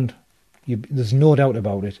become hardened. There's no doubt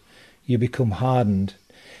about it. You become hardened.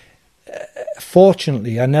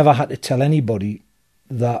 Fortunately, I never had to tell anybody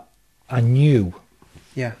that I knew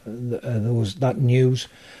Yeah. that news.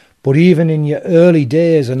 But even in your early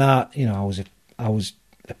days, and I was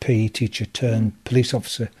a PE teacher turned police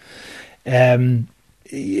officer. In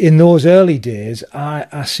those early days,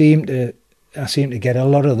 I seemed to get a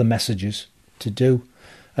lot of the messages to do.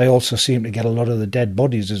 I also seemed to get a lot of the dead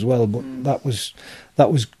bodies as well. But that was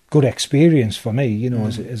good experience for me,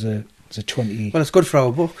 as a 20. Well, it's good for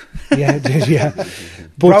our book. Yeah, it is, yeah.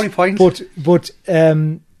 Brownie point. But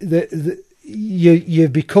you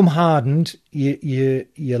become hardened. You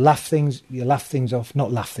laugh things off.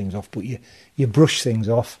 Not laugh things off, but you brush things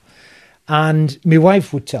off. And my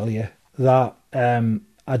wife would tell you that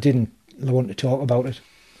I didn't want to talk about it.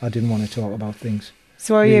 I didn't want to talk about things.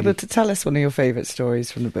 So are you Really. able to tell us one of your favourite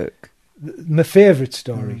stories from the book? My favourite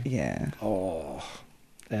story. Yeah.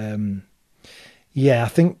 Yeah, I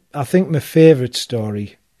think my favourite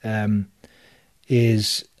story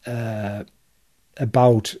is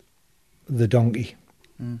about the donkey.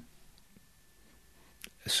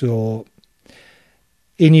 So,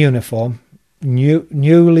 in uniform,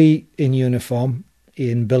 newly in uniform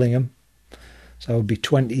in Billingham, so I would be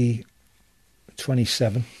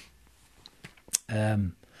 27.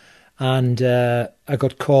 And I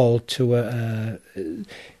got called to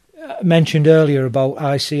I mentioned earlier about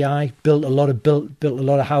ICI built a lot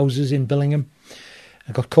of houses in Billingham,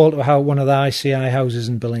 I got called to one of the ICI houses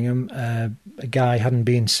in Billingham. A guy hadn't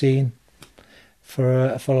been seen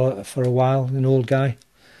for a while, an old guy,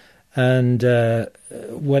 and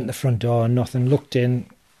went to the front door and nothing. Looked in,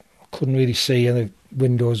 couldn't really see, and the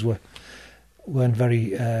windows weren't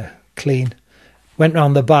very clean. Went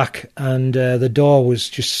round the back, and the door was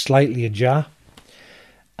just slightly ajar.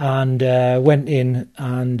 And went in,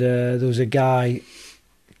 and there was a guy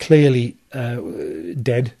clearly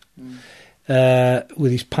dead,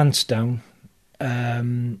 with his pants down,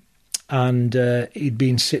 and he'd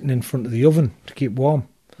been sitting in front of the oven to keep warm.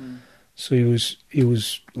 So he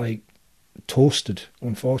was like toasted,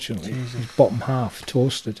 unfortunately. His bottom half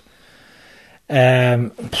toasted. I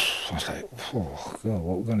was like, oh God,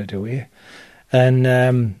 what are we going to do here?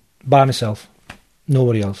 And by myself,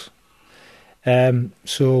 nobody else.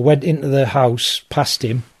 So went into the house past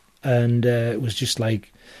him, and it was just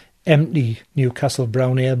like empty Newcastle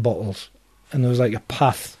brown ale bottles, and there was like a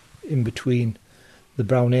path in between the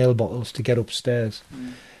brown ale bottles to get upstairs.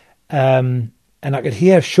 And I could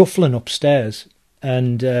hear shuffling upstairs,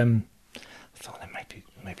 and I thought there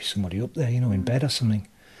might be somebody up there, in bed or something.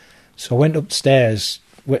 So I went upstairs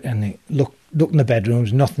and looked in the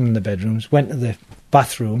bedrooms, nothing in the bedrooms. Went to the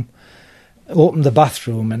bathroom, opened the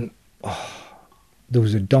bathroom, and there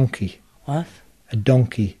was a donkey. What? A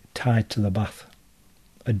donkey tied to the bath.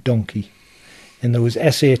 A donkey. And there was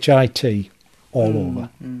SHIT all over.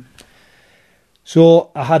 So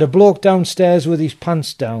I had a bloke downstairs with his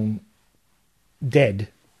pants down, dead,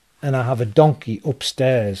 and I have a donkey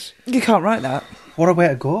upstairs. You can't write that. What a way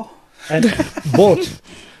to go. But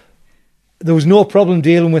there was no problem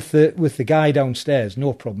dealing with the guy downstairs.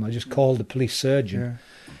 No problem. I just called the police surgeon. Yeah.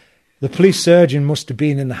 The police surgeon must have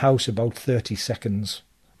been in the house about 30 seconds.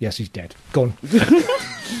 Yes, he's dead. Gone.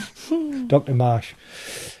 Dr. Marsh.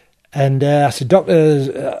 And I said,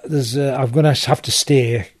 Doctor, I'm going to have to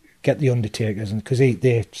stay, get the undertakers, because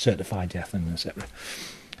they certify death and etc.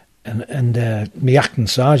 And my acting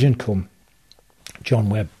sergeant come, John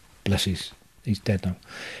Webb, bless he's dead now.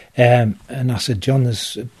 And I said, John,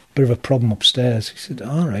 there's a bit of a problem upstairs. He said,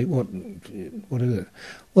 all right, what is it?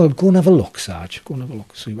 Well, go and have a look, Sarge. Go and have a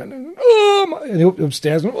look. So he went, and he went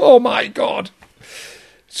upstairs, and oh my God.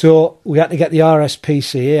 So we had to get the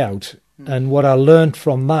RSPCA out. And what I learned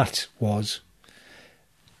from that was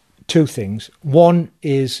two things. One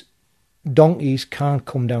is donkeys can't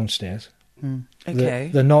come downstairs.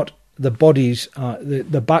 Okay. They're not, the bodies,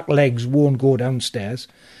 the back legs won't go downstairs.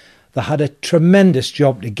 They had a tremendous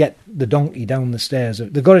job to get the donkey down the stairs.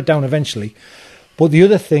 They got it down eventually. But the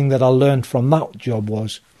other thing that I learned from that job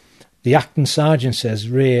was the acting sergeant says,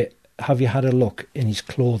 Ray, have you had a look in his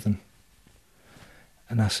clothing?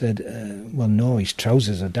 And I said, well, no, his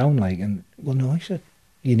trousers are down like. And, well, no, he said,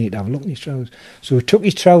 you need to have a look in his trousers. So we took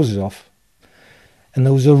his trousers off, and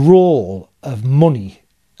there was a roll of money,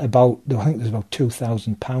 I think there was about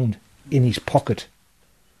 £2,000 in his pocket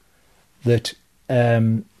that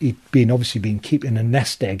he'd obviously been keeping a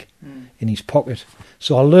nest egg in his pocket.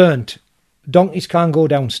 So I learned donkeys can't go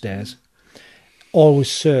downstairs.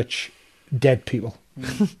 Always search dead people.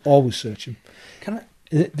 Always search them.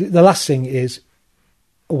 The last thing is,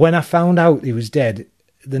 when I found out he was dead,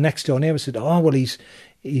 the next door neighbour said, oh, well, his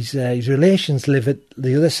relations live at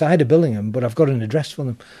the other side of Billingham, but I've got an address for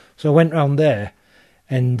them. So I went round there,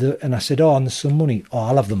 and I said, oh, and there's some money. Oh,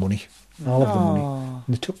 I'll have the money. I'll have the money. And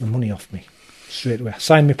they took the money off me straight away. I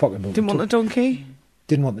signed my pocketbook. Didn't want the donkey?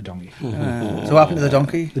 Didn't want the donkey. So what happened to the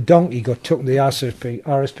donkey? The donkey got took to the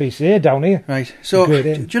RSPCA down here. Right. So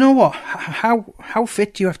do you know what? How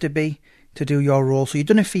fit do you have to be to do your role? So you've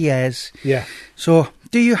done it for years. Yeah. So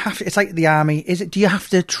do you have to, it's like the army, do you have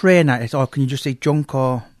to train at it, or can you just eat junk?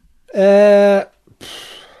 Or I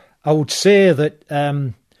would say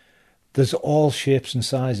that there's all shapes and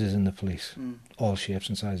sizes in the police. All shapes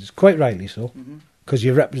and sizes. Quite rightly so. Because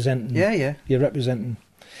you're representing. Yeah. You're representing.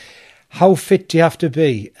 How fit do you have to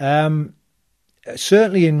be?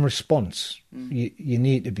 Certainly in response, you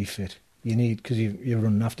need to be fit. You need, because you're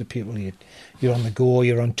running after people. You're on the go.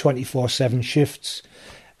 You're on 24/7 shifts,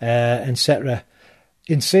 etc.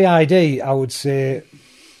 In CID, I would say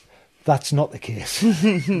that's not the case.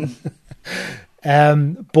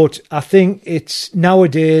 But I think it's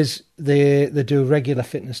nowadays they do regular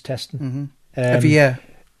fitness testing every year.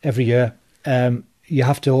 Every year. You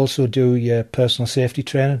have to also do your personal safety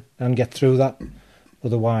training and get through that.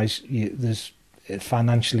 Otherwise,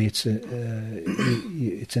 financially it's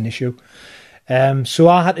an issue. So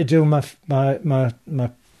I had to do my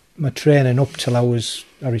training up till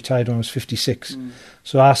I retired when I was 56.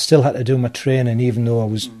 So I still had to do my training even though I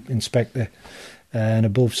was inspector and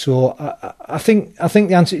above. So I think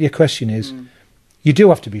the answer to your question is you do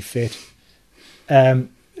have to be fit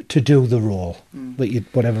to do the role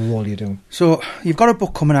whatever role you're doing. So you've got a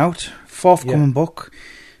book coming out, forthcoming book.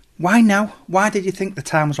 Why now? Why did you think the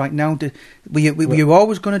time was right now? Were you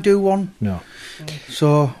always going to do one? No.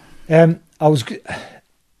 So I was.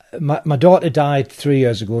 My daughter died 3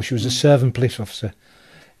 years ago. She was a servant police officer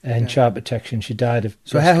in child protection. She died of.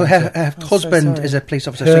 So breast cancer. her so husband sorry. is a police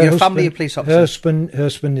officer. So your family are police officers. Her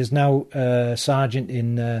husband is now sergeant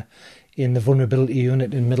in the vulnerability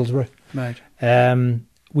unit in Middlesbrough. Right.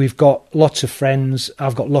 We've got lots of friends.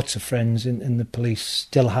 I've got lots of friends in the police.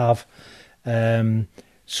 Still have.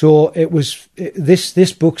 So it was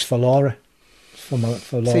this book's for Laura. For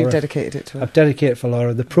Laura. So you've dedicated it to her. I've dedicated for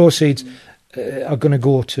Laura. The proceeds are going to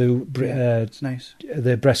go to It's nice.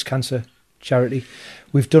 the breast cancer charity.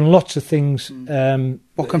 We've done lots of things.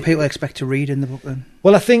 What can people expect to read in the book then?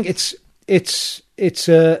 Well, I think it's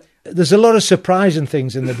there's a lot of surprising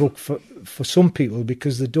things in the book for some people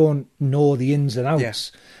because they don't know the ins and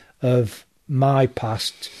outs of my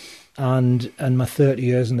past and my 30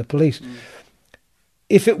 years in the police.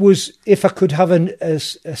 If I could have a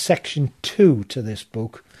section 2 to this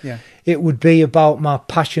book, it would be about my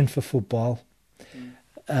passion for football,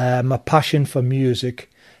 my passion for music,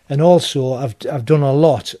 and also I've done a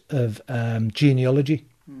lot of genealogy.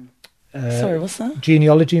 Sorry, what's that?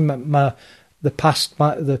 Genealogy, the past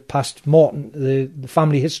Morton, the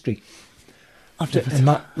family history.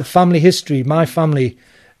 The family history. My family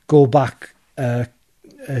go back to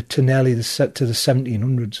nearly to the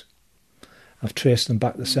 1700s. I've traced them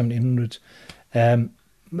back to the 1700s, and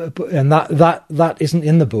that isn't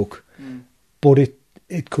in the book, but it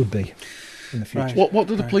could be in the future. Right. What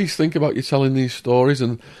do the police think about you telling these stories?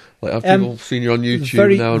 And like, have people seen you on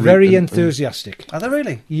YouTube now? Very enthusiastic. Are they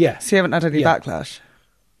really? Yeah. So you haven't had any backlash?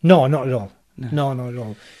 No, not at all. No, not at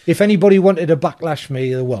all. If anybody wanted to backlash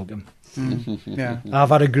me, they're welcome. Yeah. I've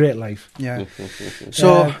had a great life. Yeah.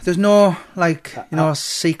 So there's no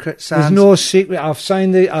secret signs. There's no secret. I've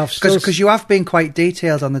signed the. Because you have been quite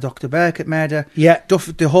detailed on the Dr. Burkett murder. Yeah.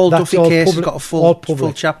 The whole That's Duffy all case public, has got a all full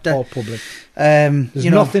public, chapter. All public. There's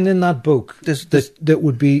Nothing in that book there's- that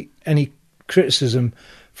would be any criticism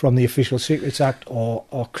from the Official Secrets Act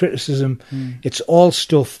or criticism. It's all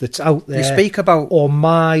stuff that's out there. You speak about or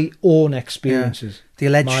my own experiences. the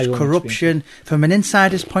My alleged own corruption from an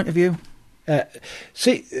insider's point of view. I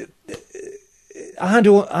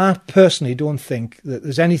personally don't think that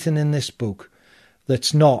there's anything in this book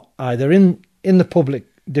that's not either in the public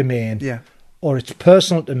domain or it's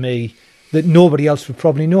personal to me that nobody else would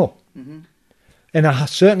probably know. And I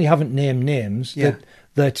certainly haven't named names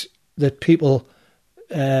that people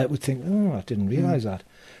would think, oh, I didn't realise that.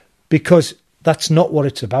 Because that's not what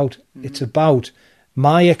it's about. It's about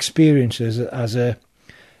my experiences as a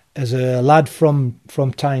lad from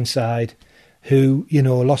Tyneside who,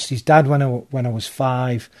 lost his dad when I was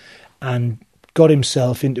 5 and got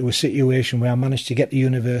himself into a situation where I managed to get to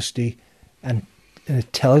university, and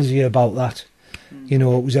it tells you about that. It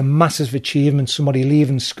was a massive achievement, somebody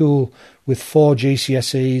leaving school with 4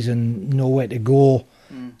 GCSEs and nowhere to go.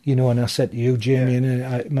 And I said to you, Jamie,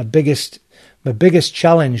 my biggest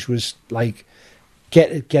challenge was like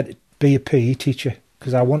be a PE teacher,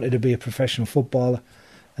 because I wanted to be a professional footballer,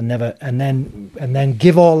 and then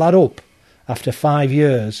give all that up after 5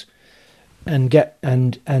 years, and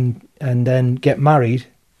then get married,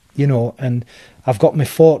 and I've got my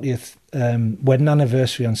 40th wedding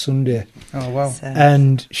anniversary on Sunday. Oh wow!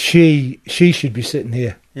 And she should be sitting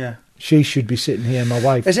here. Yeah, she should be sitting here. My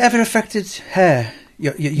wife. Has it ever affected her?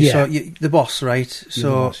 The boss, right? So the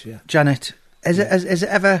boss, yeah. Janet, has it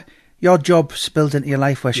ever your job spilled into your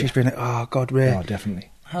life where she's been like, oh God, Ray, Oh, definitely.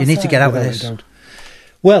 you need to get out of Without this. a doubt.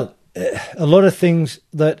 Well, a lot of things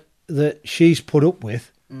that she's put up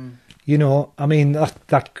with, I mean,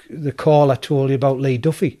 that the call I told you about Lee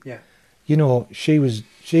Duffy. Yeah. She was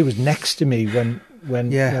next to me when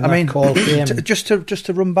that call came. just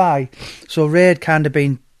to run by. So Ray had kind of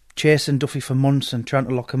been chasing Duffy for months and trying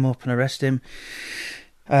to lock him up and arrest him.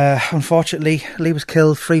 Unfortunately, Lee was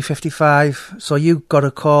killed 3:55. So you got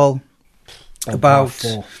a call about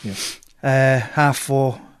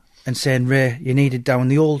 4:30 and saying, Ray, you needed down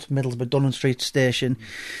the old Middlesbrough Dunham Street station.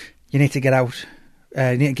 You need to get out.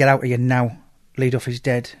 You need to get out of here now. Lee Duffy's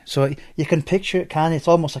dead. So you can picture it, can't you? It's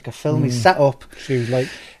almost like a film. He's sat up. She was like,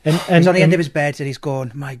 And he's on the end of his bed and he's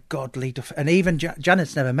going, my God, Lee Duffy. And even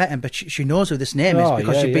Janet's never met him, but she knows who this name is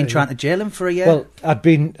because she's been trying to jail him for a year. Well, I'd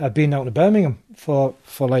been out to Birmingham for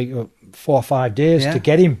like 4 or 5 days to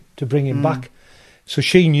get him, to bring him back. So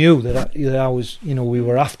she knew that I was, we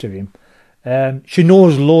were after him. She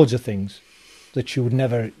knows loads of things that she would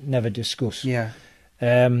never discuss. Yeah.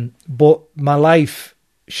 But my life,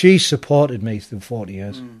 she supported me through 40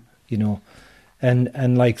 years, you know,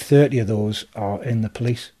 and like 30 of those are in the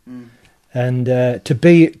police. And to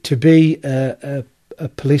be a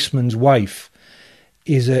policeman's wife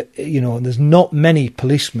is there's not many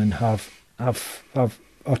policemen are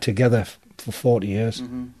together for 40 years.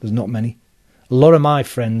 There's not many. A lot of my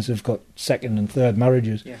friends have got second and third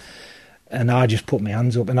marriages, and I just put my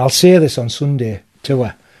hands up. And I'll say this on Sunday to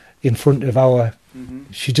her in front of our.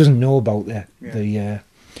 She doesn't know about the Don't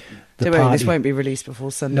worry, party. this won't be released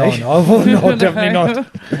before Sunday. No, definitely not.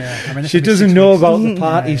 She doesn't know about the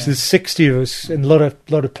parties. There's 60 of us and a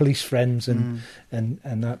lot of police friends and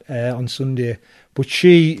that on Sunday. But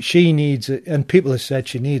she needs it, and people have said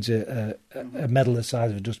she needs a medal the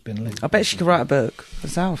size of a dustbin lid. I bet she could write a book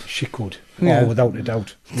herself. She could, Yeah. without a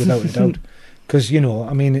doubt, because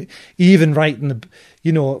I mean, even writing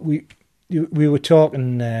we were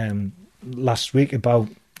talking last week about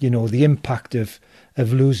the impact of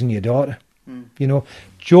losing your daughter.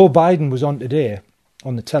 Joe Biden was on today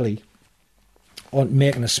on the telly,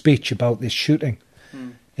 making a speech about this shooting,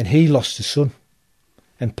 and he lost his son.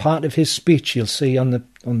 And part of his speech, you'll see on the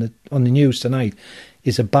news tonight,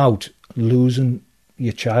 is about losing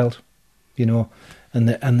your child, and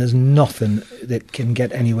there's nothing that can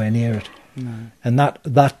get anywhere near it. No. And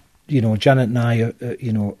that Janet and I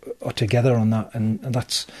are together on that, and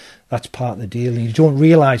that's part of the deal. And you don't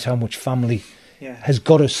realise how much family has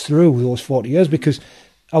got us through those 40 years, because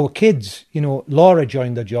our kids, Laura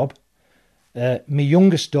joined the job. My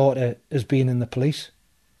youngest daughter has been in the police.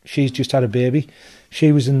 She's just had a baby.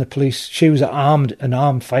 She was in the police. She was an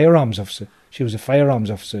armed firearms officer. She was a firearms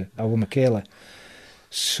officer, our Michaela.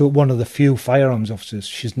 So one of the few firearms officers.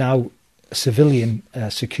 She's now a civilian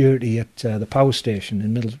security at the power station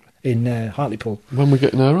in Hartlepool. When we're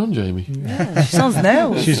getting her on, Jamie? Yeah, she sounds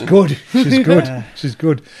nails. She's good. She's good. She's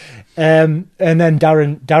good. And then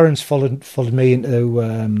Darren's followed me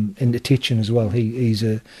into teaching as well. He's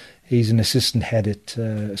an assistant head at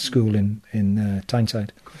school in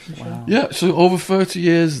Tyneside. Wow. Yeah, so over 30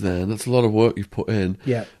 years then, that's a lot of work you've put in.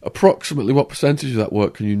 Yeah. Approximately what percentage of that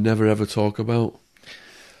work can you never ever talk about?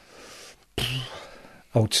 I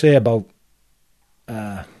would say about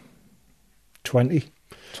 20%.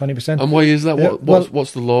 And why is that?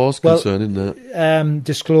 What's the laws concerning that?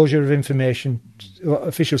 Disclosure of information,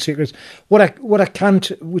 official secrets. What I can't,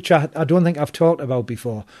 which I don't think I've talked about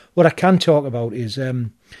before, what I can talk about is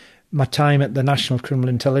my time at the National Criminal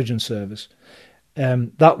Intelligence Service.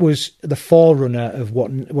 That was the forerunner of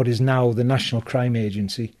what is now the National Crime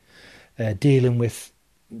Agency, dealing with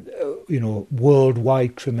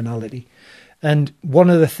worldwide criminality. And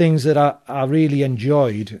one of the things that I really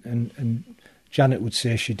enjoyed, and Janet would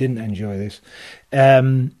say she didn't enjoy this,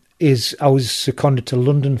 is I was seconded to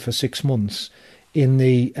London for 6 months in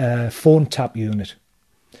the phone tap unit.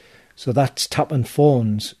 So that's tapping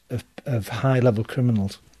phones of high-level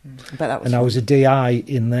criminals. I bet that was and fun. I was a DI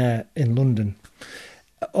in there in London.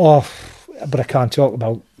 Oh, but I can't talk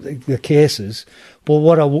about the cases. But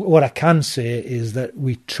what I can say is that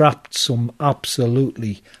we trapped some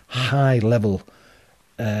absolutely high-level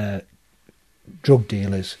drug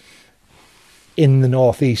dealers in the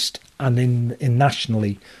northeast and in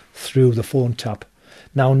nationally through the phone tap.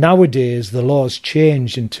 Now nowadays the laws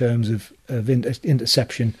changed in terms of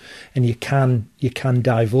interception, and you can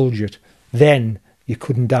divulge it. Then you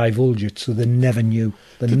couldn't divulge it, so they never knew.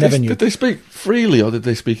 Did they speak freely, or did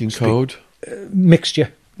they speak in code?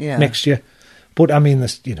 Mixture. Yeah. Mixture. But I mean,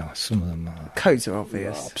 some of them are Codes are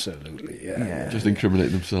obvious. absolutely, Yeah. Just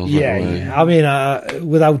incriminate themselves. Yeah, right away. yeah. I mean,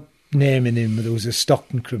 without naming him, there was a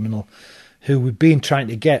Stockton criminal who we'd been trying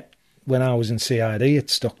to get when I was in CID at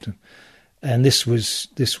Stockton, and this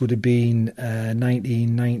would have been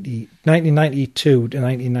 1992 to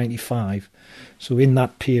 1995, so in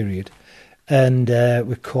that period, and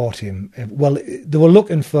we caught him. Well, they were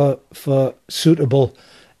looking for suitable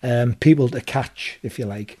people to catch, if you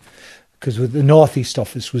like, because the Northeast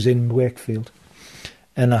office was in Wakefield.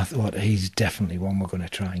 And I thought, he's definitely one we're going to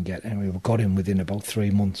try and get. And we got him within about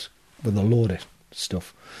 3 months with a load of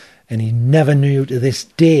stuff. And he never knew to this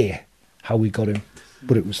day how we got him,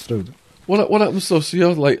 but it was through them. What happens though? So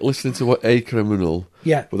you're like listening to what a criminal,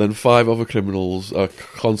 Yeah. but then 5 other criminals are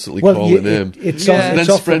constantly calling him. It's Yeah. off, Does it it's then off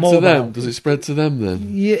the spread to mobile. them? Does it spread to them then?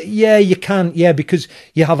 Yeah, you can. Yeah, because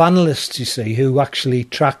you have analysts, you see, who actually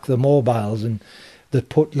track the mobiles, and they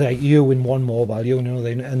put like you in one mobile, you in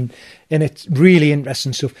another, and it's really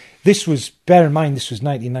interesting stuff. Bear in mind, this was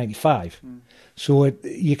 1995, so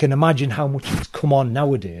you can imagine how much it's come on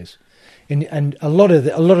nowadays, and a lot of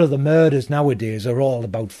the murders nowadays are all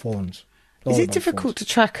about phones. Is it difficult to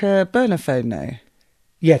track a burner phone now?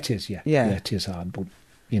 Yeah, it is. Yeah, Yeah. it is hard, but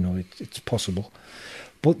it's possible.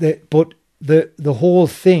 But the whole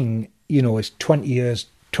thing, is 20 years,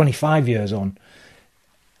 25 years on.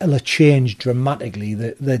 It'll have changed dramatically.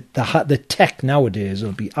 The tech nowadays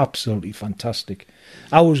will be absolutely fantastic.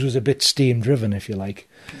 Ours was a bit steam driven, if you like,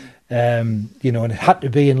 and it had to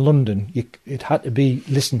be in London. It had to be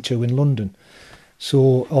listened to in London.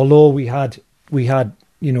 So although we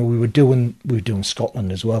were doing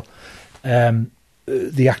Scotland as well,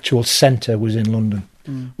 the actual centre was in London.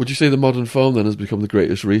 Would you say the modern phone then has become the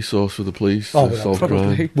greatest resource for the police to solve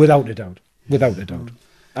crime? Without a doubt,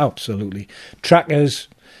 absolutely. Trackers,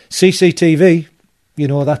 CCTV,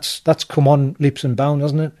 that's come on leaps and bounds,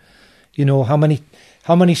 hasn't it? How many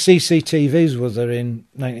CCTVs was there in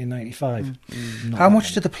 1995? How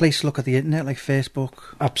much do the police look at the internet, like Facebook?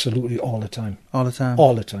 Absolutely, all the time. All the time.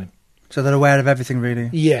 All the time. So they're aware of everything, really.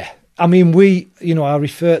 Yeah. I mean, I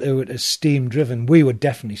refer to it as steam driven. We were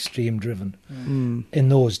definitely steam driven in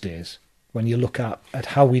those days. When you look at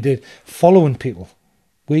how we did following people,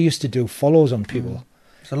 we used to do follows on people.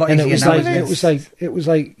 It's a lot And easier it was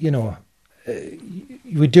like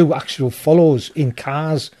we do actual follows in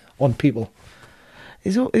cars on people.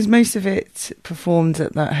 Is most of it performed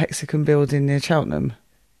at that Hexagon building near Cheltenham?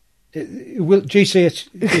 Will GCH?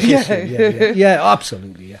 Yeah,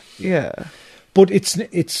 absolutely, Yeah. But it's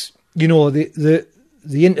the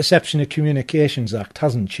Interception of Communications Act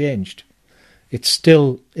hasn't changed. It's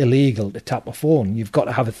still illegal to tap a phone. You've got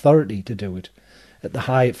to have authority to do it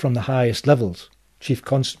from the highest levels, Chief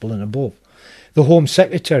Constable and above. The Home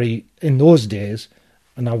Secretary in those days,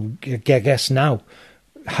 and I guess now,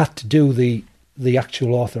 had to do the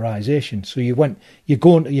actual authorisation. So you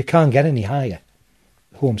can't get any higher.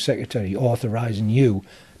 Home Secretary authorising you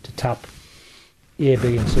to tap A,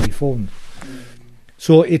 B, and C phones.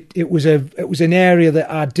 So it was an area that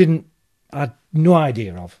I had no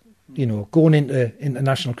idea of. Going into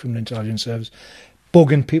National Criminal Intelligence Service,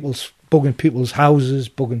 bugging people's houses,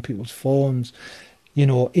 bugging people's phones,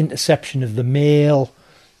 interception of the mail.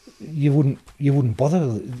 You wouldn't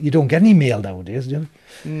bother. You don't get any mail nowadays, do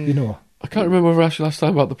you? I can't remember whether I asked you last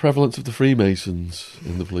time about the prevalence of the Freemasons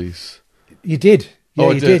in the police. You did. Yeah,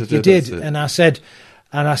 Oh, you did. You did. And I said,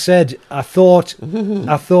 I thought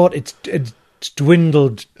it's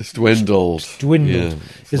dwindled. It's dwindled. Dwindled Yeah,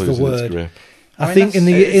 it's is the losing its word. grip. I think in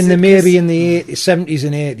the 70s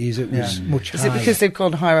and 80s it was much Is higher. it because they've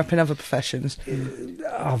gone higher up in other professions?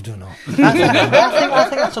 I don't know. I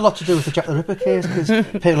think that's a lot to do with the Jack the Ripper case, because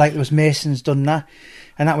people like there was Masons done that,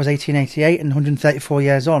 and that was 1888, and 134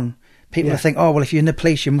 years on, people think, oh, well, if you're in the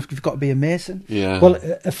police, you've got to be a Mason. Yeah. Well,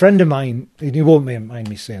 a friend of mine, and you won't mind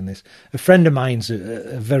me saying this, a friend of mine's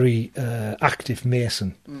a very active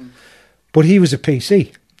Mason, but he was a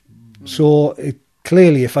PC. So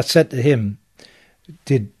clearly, if I said to him,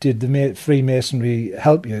 did the Freemasonry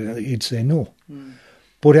help you? He'd say no.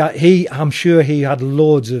 But I'm sure he had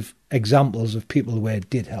loads of examples of people where it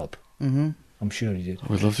did help. Mm-hmm. I'm sure he did.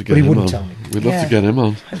 We'd love to But get he him wouldn't on. tell me. We'd love to get him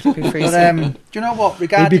on. But do you know what?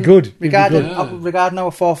 Regarding, He'd be good. Regarding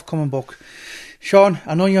our forthcoming book, Sean,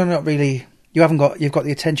 I know you're not really. You've got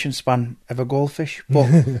the attention span of a goldfish,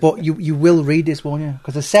 but you will read this, won't you?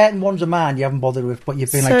 Because there's certain ones of mine you haven't bothered with, but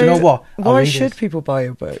you've been like, do you know what? Why should people buy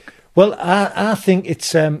your book? Well, I think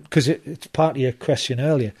it's because it's part of your question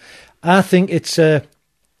earlier. I think it's a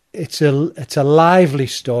lively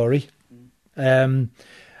story.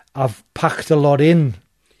 I've packed a lot in.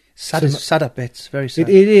 Sad at bits, very sad.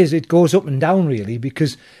 It is. It goes up and down really,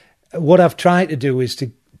 because what I've tried to do is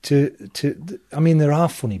to. I mean, there are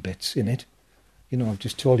funny bits in it. I've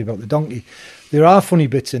just told you about the donkey. There are funny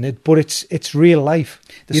bits in it, but it's real life.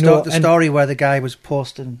 The story where the guy was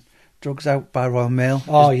posting drugs out by Royal Mail.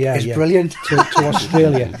 Oh, is brilliant. To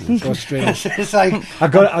Australia. It's like I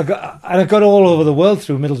got all over the world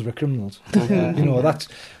through Middlesbrough Criminals.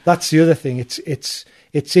 That's the other thing. It's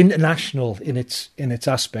international in its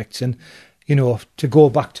aspects, and to go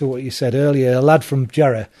back to what you said earlier, a lad from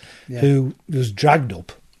Jarrah who was dragged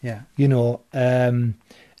up. Yeah.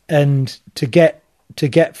 And to get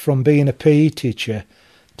from being a PE teacher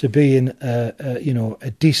to being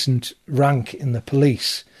a decent rank in the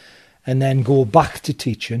police, and then go back to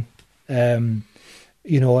teaching, and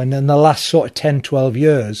then the last sort of 10, 12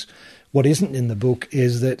 years, what isn't in the book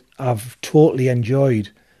is that I've totally enjoyed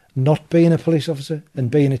not being a police officer and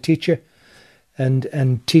being a teacher,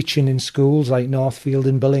 and teaching in schools like Northfield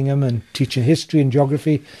and Billingham, and teaching history and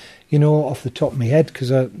geography, off the top of my head,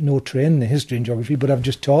 because I no trained in history and geography, but I've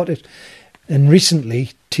just taught it. And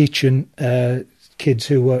recently teaching kids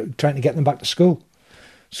who were trying to get them back to school.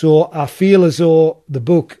 So I feel as though the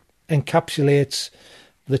book encapsulates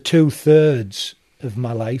the 2/3 of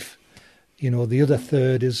my life. You know, the other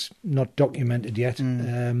third is not documented yet.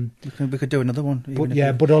 We could do another one. But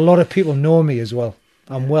yeah, but a lot of people know me as well.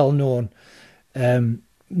 I'm well known,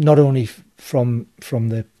 not only from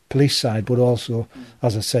the police side, but also,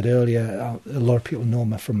 as I said earlier, a lot of people know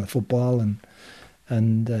me from the football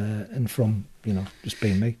and from, you know, just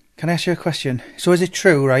being me. Can I ask you a question? So is it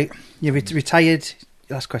true, right? You're retired.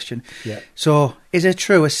 Last question. Yeah. So is it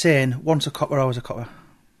true as saying once a copper, always a copper?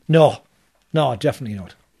 No, definitely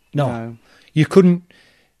not. No. You couldn't.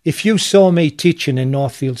 If you saw me teaching in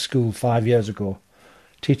Northfield School 5 years ago,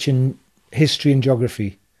 teaching history and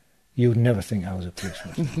geography, you would never think I was a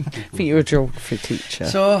policeman. I think you're a geography teacher.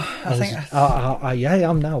 So I think... yeah, I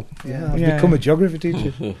am now. Yeah. I've become a geography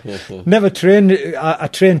teacher. Never trained... I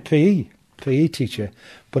trained PE teacher,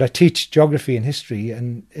 but I teach geography and history.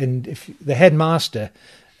 And if the headmaster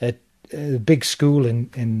at a big school in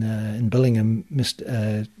Billingham,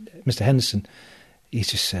 Mr. Henderson, he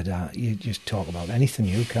just said, you just talk about anything,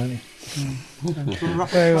 can't you?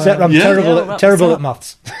 Except I'm terrible at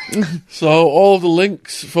maths. So all of the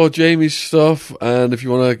links for Jamie's stuff, and if you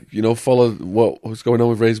want to, follow what's going on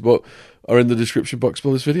with Ray's book, are in the description box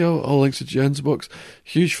below this video. All links to Jen's books.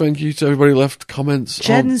 Huge thank you to everybody who left comments.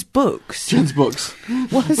 Jen's books. Jen's books.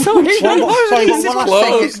 What? Sorry. One last thing.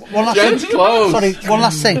 Jen's closed. Sorry, one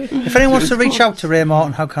last thing. If anyone wants to reach out to Ray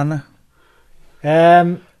Martin, how can they?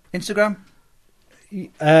 Instagram?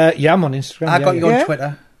 Yeah, I'm on Instagram. I got you on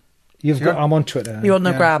Twitter. I'm on Twitter. You're on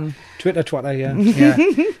the gram. Twitter, yeah. Yeah.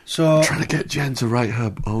 So trying to get Jen to write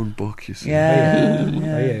her own book, you see. Yeah.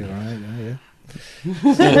 Yeah.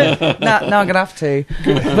 Now I'm going to have to.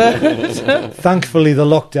 But, thankfully, the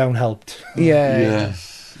lockdown helped. Yeah.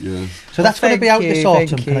 Yes. So that's going to be out this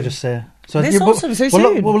autumn, can I just say? So this autumn, so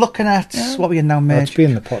soon. We're looking at, what are we in now, May? It's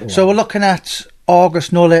been in the pot. So we're looking at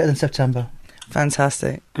August, no later than September.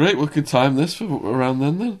 Fantastic. Great, we can time this for around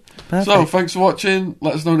then. Perfect. So, thanks for watching.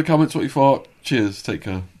 Let us know in the comments what you thought. Cheers. Take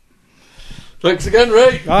care. Thanks again,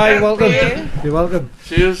 Ray. Hi, you're welcome. You're welcome.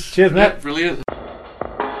 Cheers. Cheers, mate. Yeah, brilliant.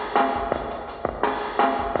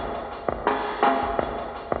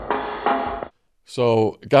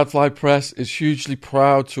 So, Gadfly Press is hugely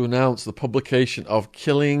proud to announce the publication of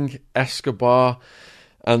Killing Escobar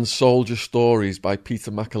and Soldier Stories by Peter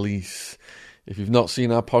McAleese. If you've not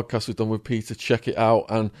seen our podcast we've done with Peter, check it out.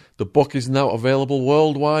 And the book is now available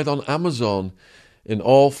worldwide on Amazon in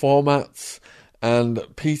all formats. And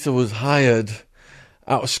Peter was hired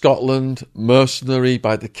out of Scotland, mercenary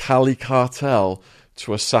by the Cali cartel,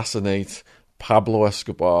 to assassinate Pablo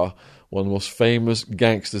Escobar, one of the most famous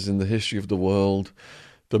gangsters in the history of the world.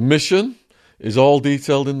 The mission is all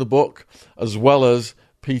detailed in the book, as well as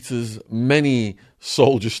Peter's many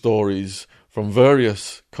soldier stories from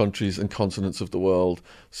various countries and continents of the world.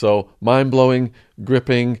 So, mind-blowing,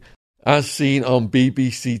 gripping, as seen on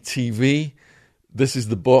BBC TV. This is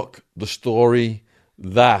the book, the story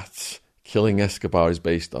that Killing Escobar is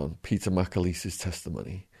based on, Peter McAleese's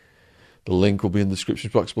testimony. The link will be in the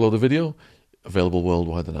description box below the video, available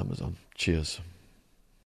worldwide on Amazon. Cheers.